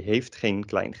 Hij heeft geen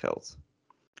kleingeld.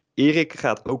 Erik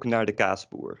gaat ook naar de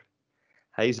kaasboer.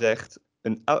 Hij zegt,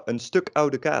 een stuk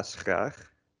oude kaas graag.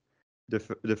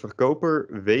 De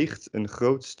verkoper weegt een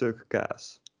groot stuk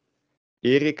kaas.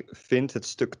 Erik vindt het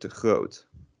stuk te groot.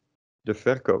 De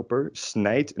verkoper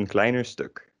snijdt een kleiner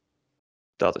stuk.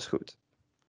 Dat is goed.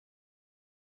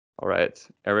 Alright,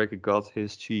 Erik got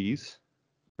his cheese.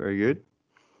 Very good.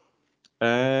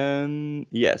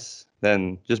 Yes,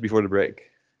 then just before the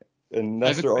break.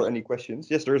 Unless there are any questions.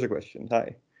 Yes, there is a question.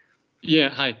 Hi. Yeah,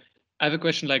 hi. I have a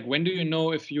question like, when do you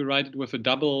know if you write it with a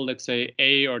double, let's say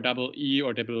A or double E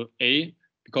or double A?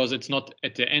 Because it's not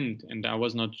at the end, and I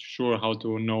was not sure how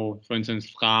to know, for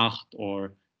instance, vraagt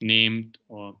or neemt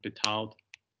or betaalt.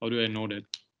 How do I know that?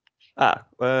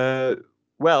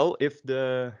 Well, if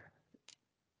the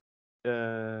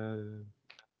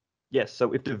yes,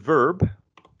 so if the verb,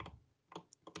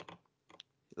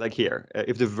 like here,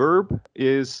 if the verb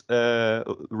is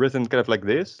written kind of like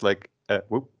this, like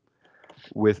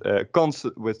with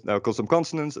some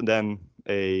consonants and then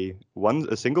a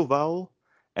single vowel,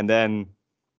 and then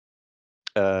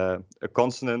a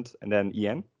consonant and then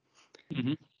en.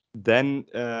 Mm-hmm. Then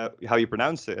how you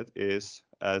pronounce it is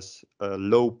as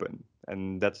lopen,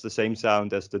 and that's the same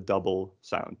sound as the double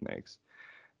sound makes.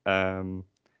 And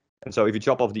so if you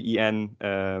chop off the en,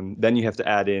 then you have to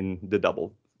add in the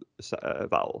double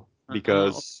vowel,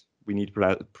 because we need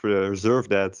to preserve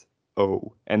that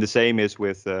O. And the same is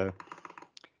with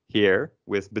here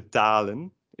with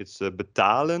betalen. It's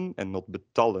betalen and not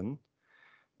betallen,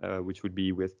 which would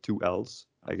be with two L's,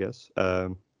 I guess.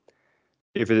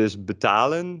 If it is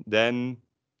betalen, then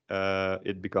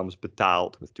it becomes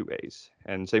betaald with two A's.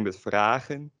 And same with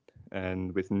vragen,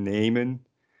 and with nemen,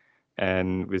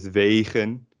 and with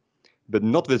wegen, but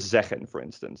not with zeggen, for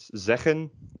instance. Zeggen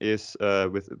is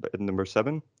with number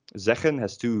 7. Zeggen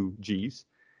has two G's,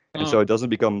 and so it doesn't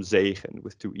become zegen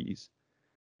with two E's.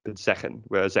 But zeggen,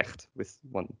 where zegt with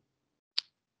one.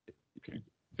 Okay,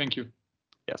 thank you.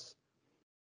 Yes.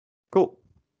 Cool.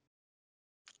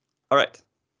 All right.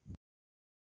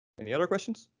 Any other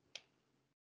questions?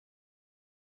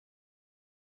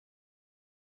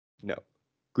 No.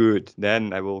 Good.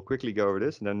 Then I will quickly go over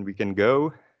this, and then we can go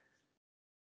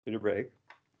to the break.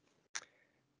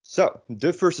 So,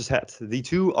 de versus het, the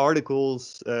two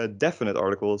articles, definite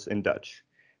articles in Dutch.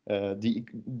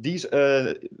 These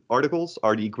articles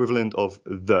are the equivalent of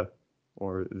the,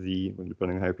 or the,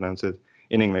 depending on how you pronounce it,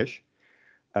 in English.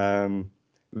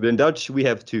 But in Dutch, we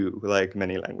have two, like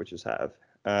many languages have.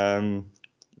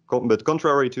 But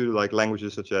contrary to like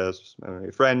languages such as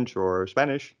French or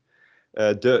Spanish,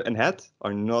 de and het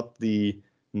are not the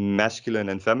masculine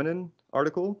and feminine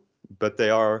article, but they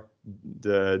are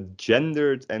the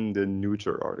gendered and the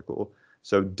neuter article.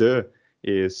 So de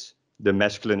is the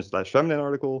masculine / feminine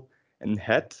article, and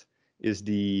het is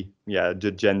the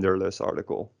genderless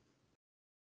article.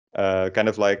 Kind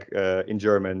of like in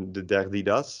German, the der, die,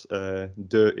 das.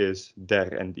 De is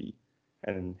der and die,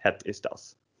 and het is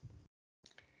das.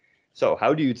 So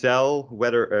how do you tell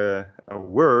whether a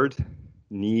word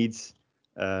needs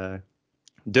de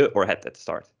or het at the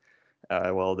start?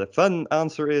 Well, the fun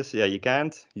answer is, you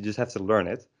can't. You just have to learn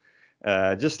it.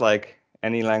 Just like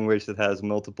any language that has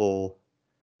multiple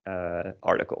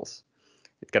articles.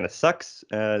 It kind of sucks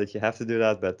that you have to do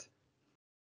that, but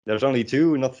there's only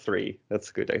 2, not 3.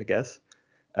 That's good, I guess.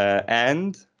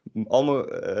 And almost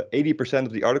 80%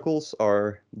 of the articles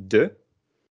are de,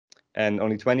 and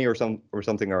only 20 or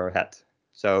something are het.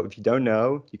 So if you don't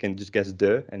know, you can just guess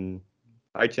de, and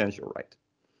high chance you're right.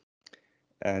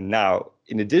 And now,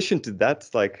 in addition to that,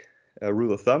 like a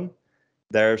rule of thumb,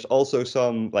 there's also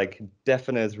some like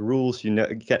definite rules you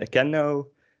can know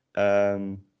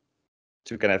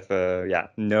to kind of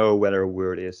know whether a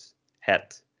word is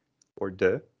het or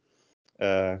de.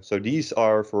 So these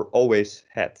are for always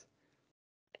het.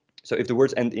 So if the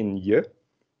words end in je,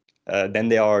 then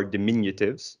they are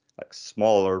diminutives, like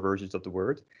smaller versions of the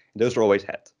word. Those are always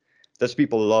het. Dutch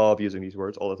people love using these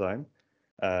words all the time.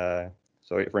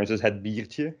 So for instance, het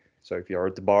biertje. So if you're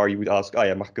at the bar, you would ask,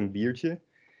 mag ik een biertje?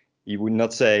 You would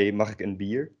not say, mag ik een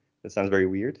bier? That sounds very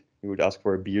weird. You would ask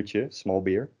for a biertje, small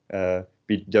beer. But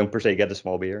you don't per se get a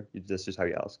small beer. That's just how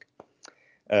you ask.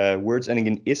 Words ending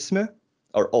in isme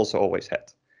are also always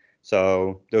het.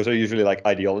 So those are usually like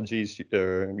ideologies.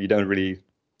 You don't really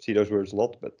see those words a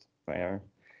lot, but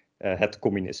het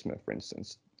communisme, for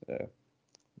instance.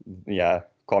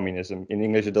 Communism. In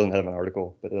English, it doesn't have an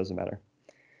article, but it doesn't matter.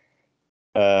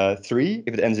 3,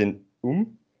 if it ends in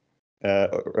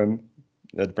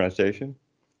the pronunciation.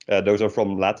 Those are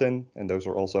from Latin, and those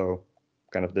are also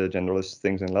kind of the generalist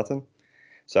things in Latin.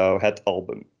 So het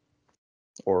album,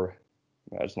 or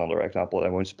that's another example I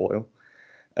won't spoil.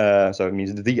 So it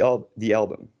means the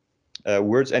album.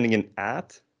 Words ending in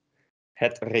aat,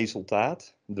 het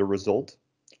resultaat, the result,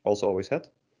 also always het.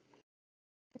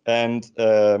 And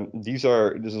this is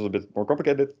a bit more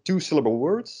complicated, 2-syllable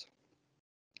words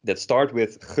that start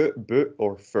with ge, be,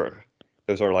 or ver.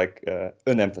 Those are like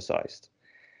unemphasized.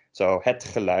 So het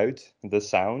geluid, the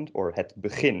sound, or het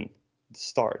begin, the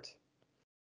start.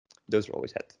 Those are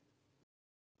always het.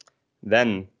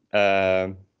 Then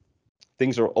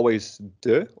things are always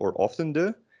de, or often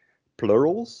de.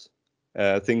 Plurals,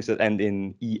 things that end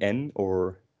in en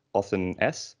or often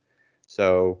s.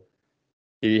 So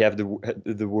here you have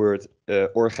the word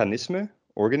organisme,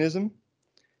 organism.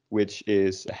 which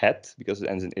is het, because it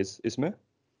ends in isme,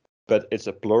 but it's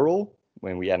a plural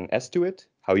when we add an s to it.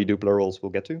 How you do plurals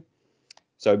we'll get to.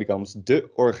 So it becomes de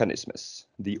organismes,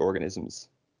 the organisms.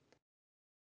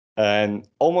 And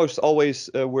almost always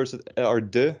words that are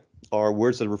de are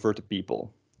words that refer to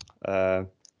people,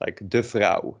 like de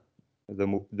vrouw, the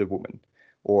woman,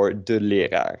 or de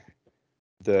leraar,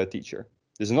 the teacher.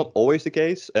 This is not always the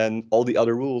case, and all the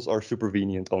other rules are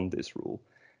supervenient on this rule.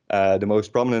 The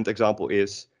most prominent example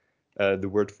is the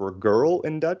word for girl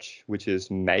in Dutch, which is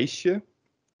meisje,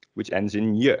 which ends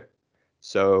in je.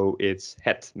 So it's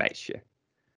het meisje,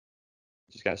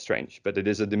 which is kind of strange, but it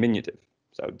is a diminutive,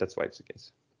 so that's why it's the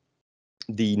case.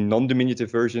 The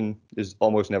non-diminutive version is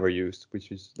almost never used,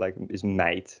 which is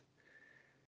meid.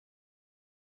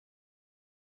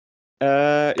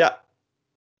 Yeah.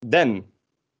 Then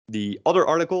the other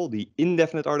article, the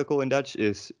indefinite article in Dutch,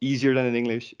 is easier than in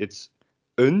English. It's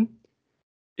een.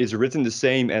 It's written the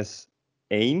same as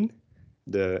een,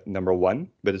 the number 1,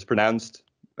 but it's pronounced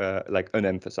like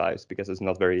unemphasized because it's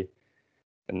not very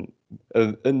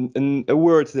a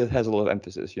word that has a lot of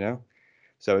emphasis, you know.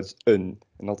 So it's een,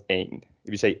 not een.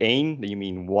 If you say een, then you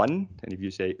mean 1, and if you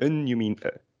say een, you mean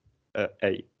a,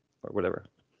 or whatever.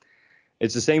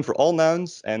 It's the same for all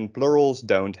nouns, and plurals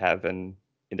don't have an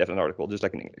indefinite article, just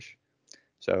like in English.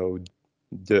 So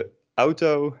the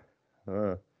auto,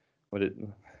 I'm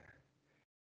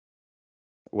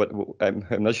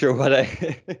not sure what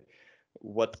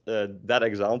what that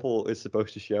example is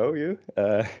supposed to show you.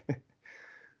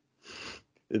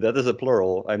 That is a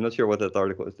plural. I'm not sure what that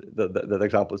article is, that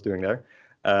example is doing there.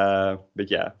 But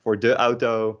yeah, for de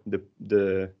auto,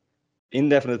 the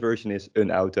indefinite version is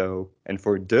een auto, and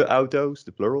for de autos,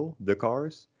 the plural, the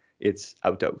cars, it's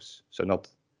autos. So not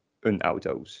een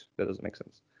autos. That doesn't make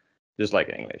sense. Just like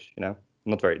in English, you know,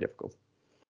 not very difficult.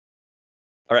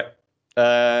 All right,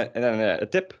 and then a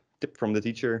tip from the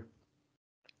teacher.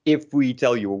 If we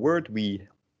tell you a word, we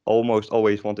almost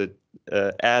always want to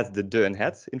add the de and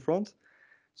het in front,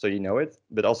 so you know it.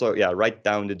 But also, yeah, write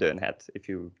down the de and het. If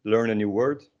you learn a new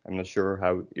word, I'm not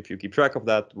sure if you keep track of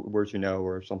that words you know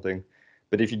or something.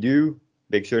 But if you do,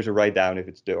 make sure to write down if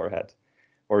it's de or het.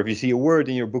 Or if you see a word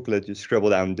in your booklet, just scribble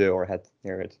down de or het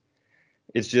near it.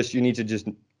 It's just, you need to just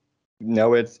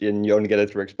know it, and you only get it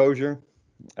through exposure.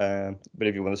 But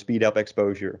if you want to speed up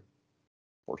exposure,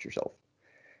 force yourself.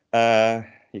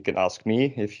 You can ask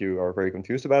me if you are very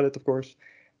confused about it, of course.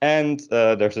 And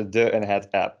there's a de and het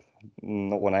app.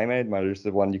 Not one I made, but there's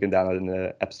the one you can download in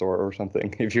the App Store or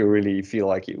something if you really feel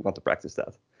like you want to practice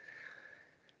that.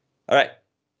 All right,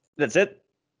 that's it.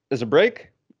 There's a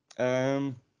break.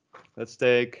 Let's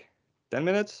take 10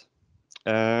 minutes.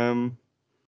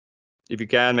 If you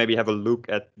can, maybe have a look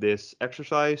at this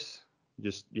exercise.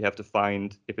 Just, you have to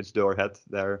find if it's de or het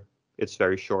there. It's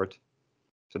very short.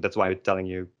 So that's why I'm telling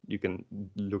you, you can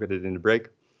look at it in the break.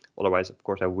 Otherwise, of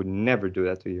course, I would never do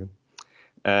that to you.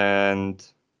 And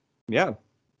yeah,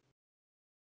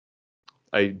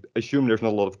 I assume there's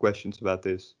not a lot of questions about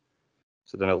this.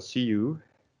 So then I'll see you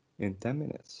in 10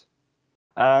 minutes.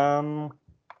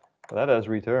 Let us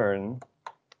return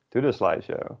to the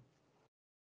slideshow.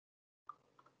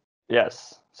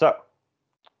 Yes, so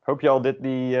hope you all did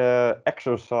the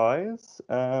exercise.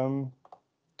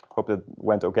 Hope that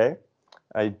went okay.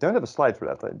 I don't have a slide for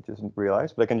that, I just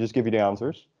realized, but I can just give you the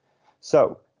answers.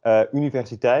 So,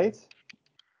 universiteit,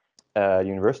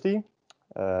 university.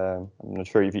 I'm not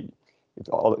sure if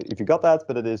you got that,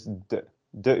 but it is de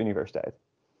universiteit.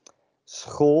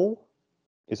 School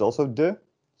is also de,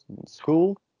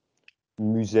 school.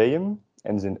 Museum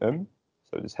ends in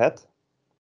so it is het.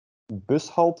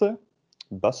 Bushalte,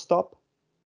 bus stop,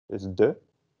 is de.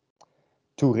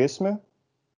 Toerisme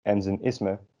ends in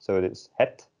isme, so it is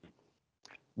het.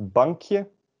 Bankje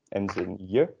ends in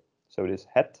je, so it is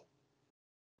het.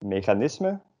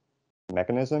 Mechanisme,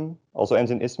 mechanism, also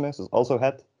ends in isme, so it's also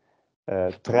het.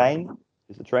 Trein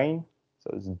is a train,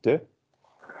 so it's de.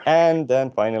 And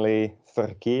then finally,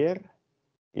 verkeer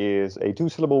is a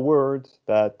two-syllable word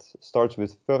that starts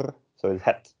with ver, so it's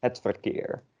het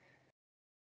verkeer.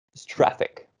 It's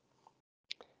traffic.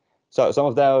 So some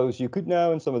of those you could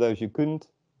know and some of those you couldn't,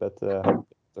 but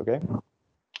okay.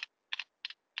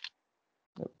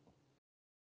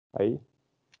 Hi. Do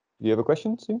you have a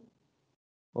question, Sue?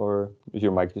 Or is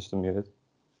your mic just unmuted?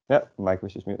 Yeah, mic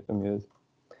was just unmuted.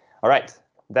 All right,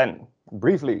 then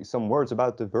briefly some words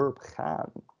about the verb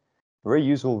gaan. Very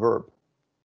useful verb.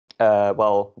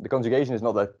 Well, the conjugation is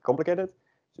not that complicated.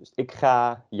 Just ik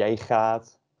ga, jij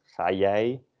gaat, ga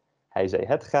jij, hij, zij,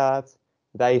 het gaat,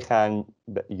 wij gaan,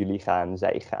 jullie gaan,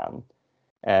 zij gaan.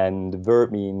 And the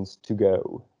verb means to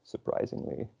go,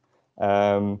 surprisingly.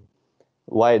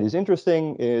 Why it is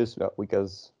interesting is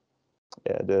because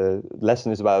the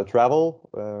lesson is about travel,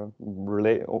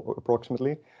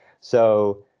 approximately.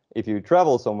 So if you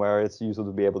travel somewhere, it's useful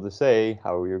to be able to say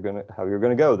how you're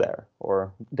gonna go there,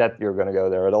 or that you're gonna go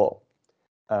there at all.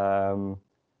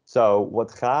 So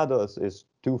what Ga does is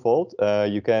twofold.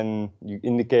 You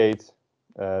indicate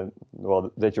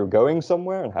well, that you're going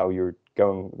somewhere and how you're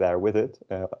going there with it,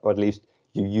 or at least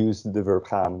you use the verb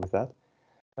gaan with that.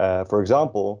 For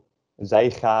example,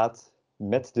 zij gaat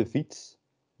met de fiets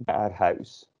naar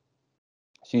huis.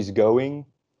 She's going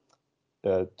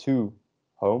to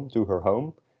her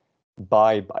home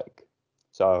by bike.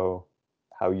 So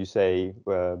how you say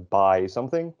by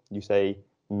something, you say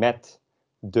met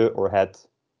de or het,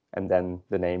 and then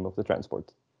the name of the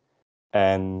transport.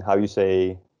 And how you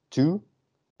say to,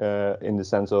 in the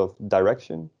sense of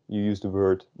direction, you use the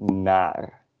word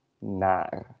naar.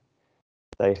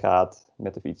 Zij gaat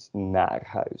met de fiets naar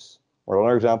huis. Or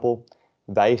another example,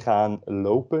 wij gaan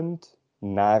lopend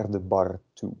naar de bar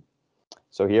toe.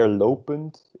 So here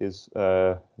lopend is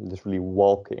literally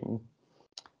walking.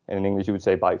 And in English you would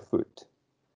say by foot.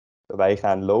 So wij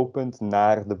gaan lopend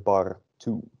naar de bar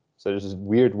toe. So there's this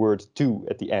weird word to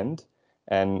at the end.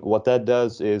 And what that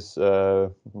does is, I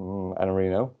don't really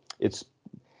know. It's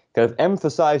kind of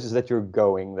emphasizes that you're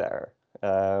going there.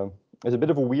 It's a bit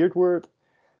of a weird word.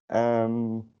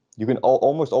 You can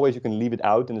almost always you can leave it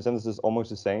out, and the sentence is almost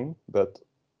the same, but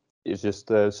it's just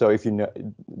so if you know,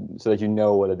 so that you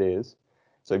know what it is.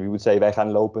 So if you would say wij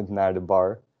gaan lopend naar de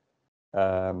bar,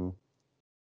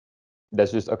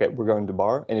 that's just okay. We're going to the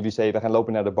bar, and if you say wij gaan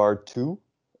lopen naar de bar too,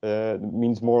 it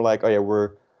means more like, oh yeah,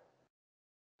 we're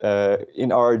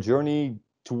in our journey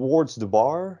towards the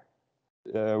bar.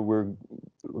 We're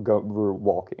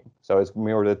walking, so it's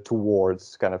more the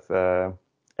towards kind of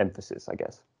emphasis, I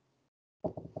guess.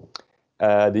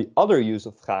 The other use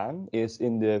of gaan is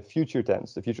in the future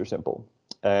tense, the future simple.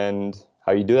 And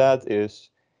how you do that is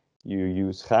you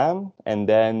use gaan and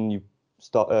then you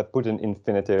put an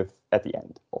infinitive at the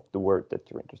end of the word that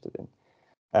you're interested in.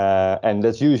 And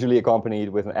that's usually accompanied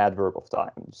with an adverb of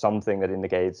time, something that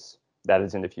indicates that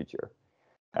it's in the future.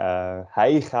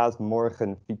 Hij gaat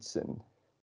morgen fietsen.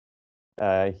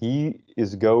 He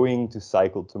is going to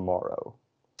cycle tomorrow.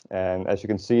 And as you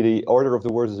can see, the order of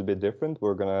the words is a bit different.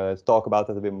 We're going to talk about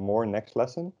that a bit more next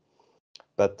lesson.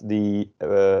 But the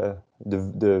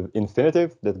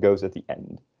infinitive, that goes at the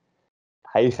end.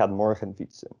 Hij gaat morgen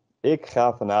fietsen. Ik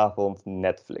ga vanavond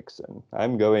Netflixen.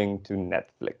 I'm going to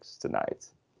Netflix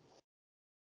tonight.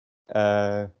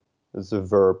 It's a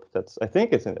verb that's, I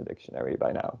think it's in the dictionary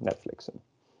by now, Netflixen.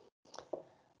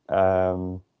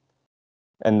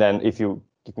 And then if you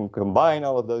can combine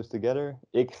all of those together.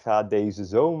 Ik ga deze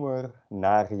zomer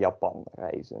naar Japan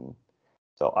reizen.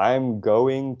 So I'm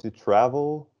going to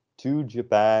travel to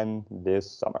Japan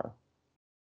this summer.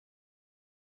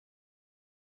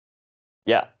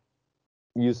 Yeah,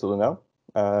 useful to know.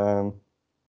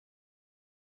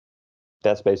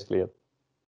 That's basically it.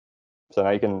 So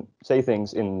now you can say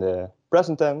things in the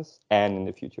present tense and in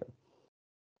the future.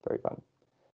 Very fun.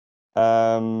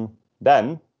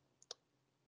 Then,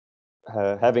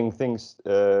 having things,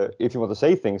 if you want to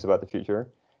say things about the future,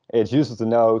 it's useful to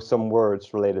know some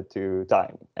words related to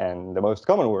time. And the most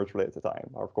common words related to time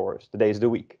are, of course, the days of the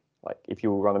week. Like if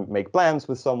you want to make plans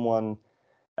with someone,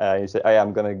 you say, hey,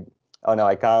 oh no,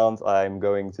 I can't. I'm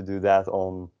going to do that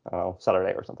on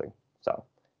Saturday or something. So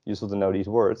useful to know these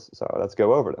words. So let's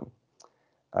go over them.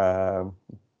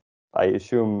 I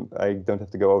assume I don't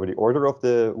have to go over the order of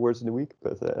the words in the week,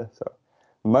 but so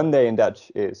Monday in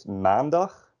Dutch is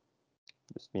maandag,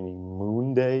 just meaning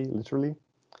moon day, literally.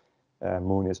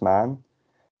 Moon is maan.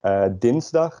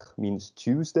 Dinsdag means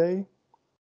Tuesday.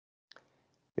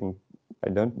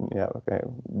 Yeah, okay.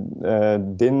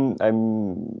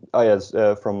 It's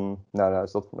from, no,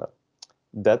 it's not from that.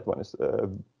 That one is,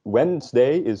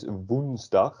 Wednesday is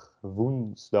woensdag,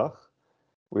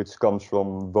 which comes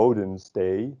from Woden's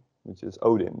Day, which is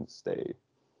Odin's Day.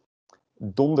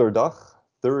 Donderdag,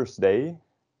 Thursday,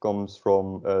 comes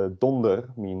from donder,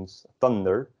 means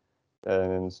thunder,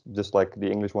 and just like the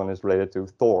English one is related to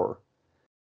Thor.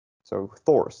 So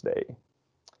Thor's Day.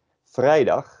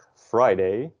 Vrijdag,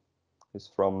 Friday, is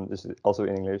from, this is also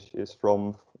in English, is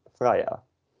from Freya.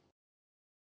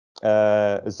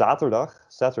 Zaterdag,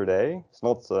 Saturday, it's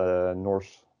not a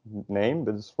Norse name,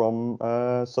 but it's from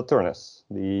Saturnus,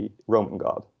 the Roman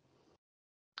god.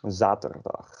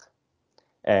 Zaterdag.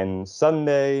 And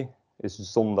Sunday is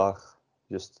zondag,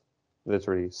 just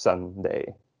literally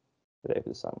Sunday, the day of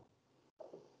the sun.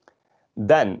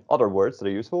 Then other words that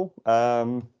are useful.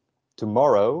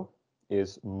 Tomorrow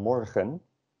is morgen,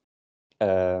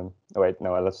 wait,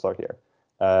 no, let's start here.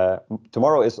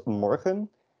 Tomorrow is morgen,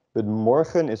 but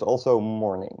morgen is also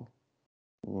morning.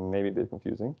 Maybe a bit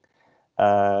confusing.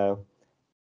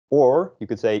 Or you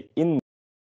could say in.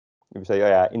 You could say, oh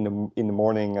yeah, in the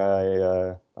morning I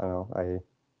don't know, I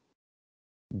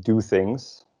do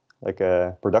things like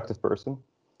a productive person.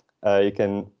 You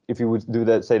can, if you would do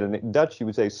that, say that in Dutch, you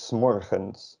would say 's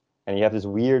morgens, and you have this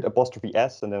weird apostrophe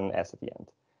s and then an s at the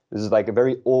end. This is like a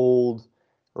very old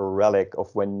relic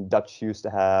of when Dutch used to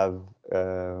have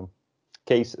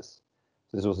cases.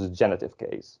 So this was a genitive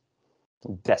case,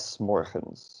 des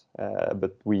morgens,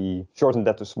 but we shortened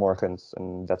that to 's morgens,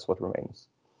 and that's what remains.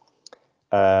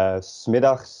 's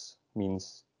middags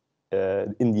means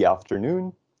in the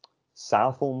afternoon, 's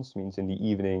avonds means in the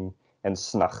evening, and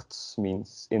 's nachts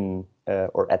means in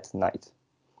or at night.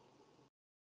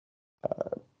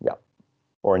 Yeah,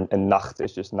 or a nacht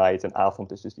is just night, and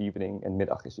avond is just evening, and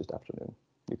middag is just afternoon.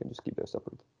 You can just keep those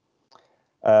separate.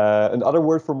 Another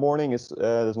word for morning is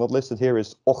that's not listed here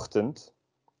is ochtend.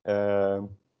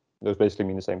 Those basically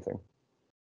mean the same thing.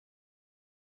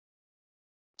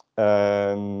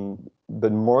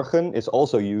 But morgen is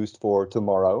also used for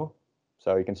tomorrow,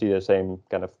 so you can see the same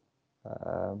kind of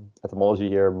etymology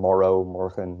here. Morrow,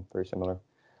 morgen, very similar.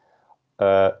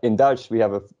 In Dutch, we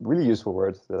have a really useful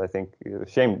word that I think is a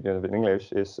shame in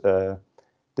English is the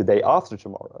day after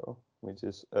tomorrow, which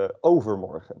is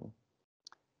overmorgen.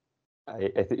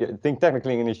 I think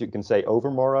technically in English you can say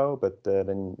overmorrow, but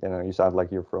then you sound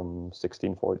like you're from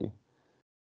 1640.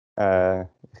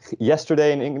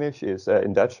 Yesterday in English is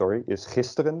in Dutch, sorry, is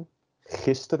gisteren,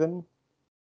 gisteren.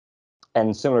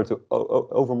 And similar to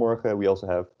overmorgen, we also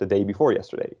have the day before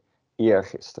yesterday,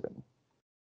 eergisteren,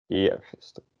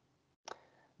 eergisteren.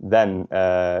 Then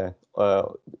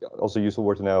also useful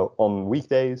word to know on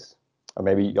weekdays, or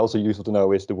maybe also useful to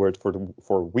know is the word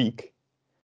for week,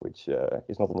 which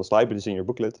is not on the slide, but it's in your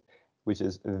booklet, which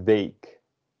is week,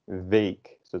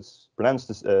 week. So it's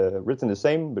pronounced written the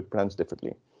same, but pronounced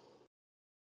differently.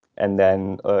 And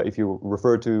then if you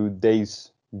refer to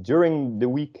days during the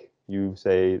week, you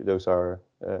say those are,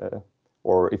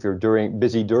 or if you're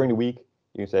busy during the week,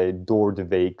 you can say door de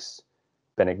weeks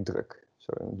ben ik druk.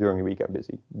 So during the week I'm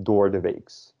busy. Door de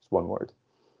weeks is one word.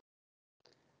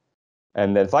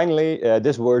 And then finally,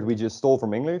 this word we just stole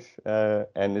from English,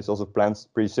 and it's also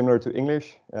pronounced pretty similar to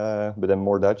English, but then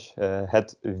more Dutch.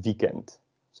 Het weekend.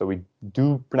 So we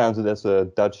do pronounce it as a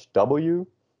Dutch W,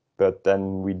 but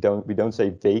then we don't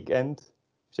say weekend,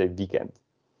 we say weekend.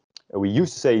 We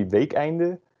used to say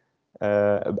weekeinde.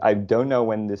 I don't know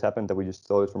when this happened that we just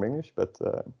stole it from English, but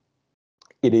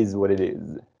it is what it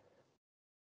is.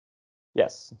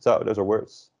 Yes, so those are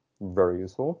words. Very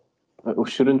useful.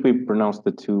 Shouldn't we pronounce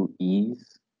the two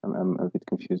E's? I'm a bit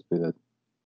confused with that.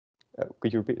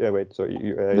 Could you repeat? Wait, sorry.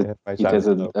 It has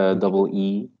a double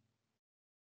E.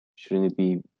 Shouldn't it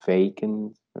be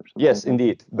vacant or something? Yes,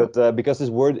 indeed. But because this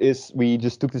word is, we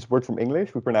just took this word from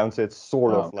English, we pronounce it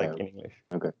sort of like in English.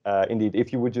 Okay. Indeed,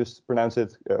 if you would just pronounce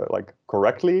it like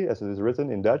correctly as it is written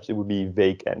in Dutch, it would be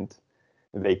weekend,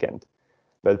 weekend.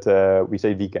 But we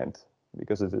say weekend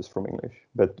because it is from English.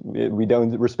 But we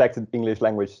don't respect the English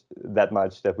language that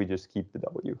much that we just keep the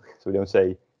W. So we don't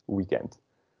say weekend.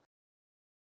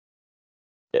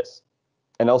 Yes.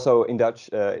 And also in Dutch,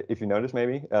 if you notice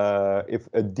maybe, if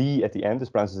a D at the end is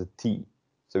pronounced as a T.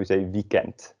 So we say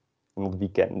weekend, not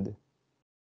weekend.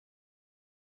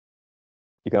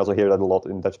 You can also hear that a lot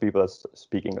in Dutch people that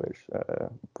speak English,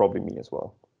 probably me as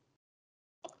well.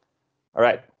 All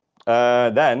right,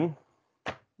 then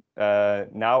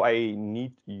now I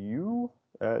need you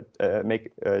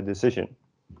make a decision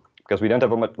because we don't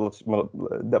have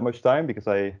that much time because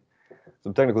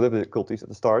some technical difficulties at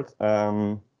the start.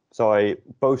 So I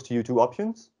pose to you two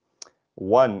options.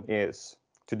 One is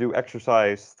to do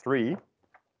exercise 3,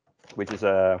 which is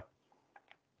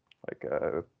like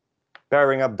a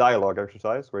pairing up dialogue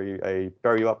exercise where I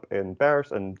pair you up in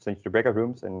pairs and send you to breakout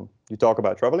rooms and you talk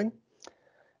about traveling.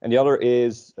 And the other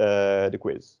is the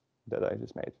quiz that I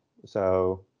just made.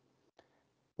 So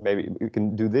maybe you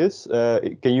can do this.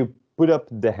 Can you put up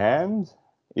the hand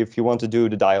if you want to do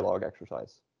the dialogue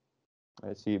exercise?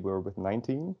 I see we're with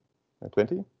 19,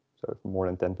 20. So if more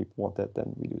than 10 people want that,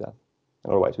 then we do that.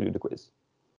 Otherwise, we do the quiz.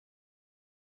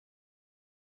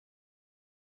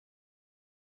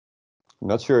 I'm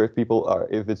not sure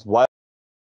if it's wild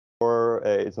or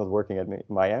it's not working at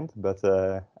my end, but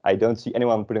I don't see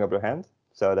anyone putting up their hand.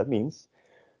 So that means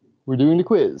we're doing the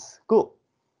quiz. Cool.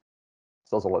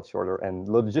 It's also a lot shorter and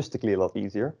logistically a lot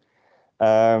easier.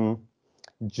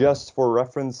 Just for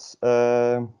reference,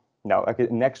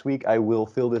 next week I will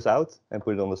fill this out and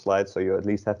put it on the slide so you at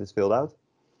least have this filled out.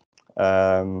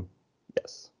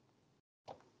 Yes.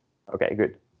 Okay,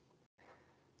 good.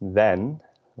 Then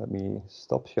let me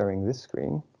stop sharing this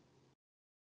screen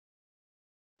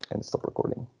and stop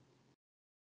recording.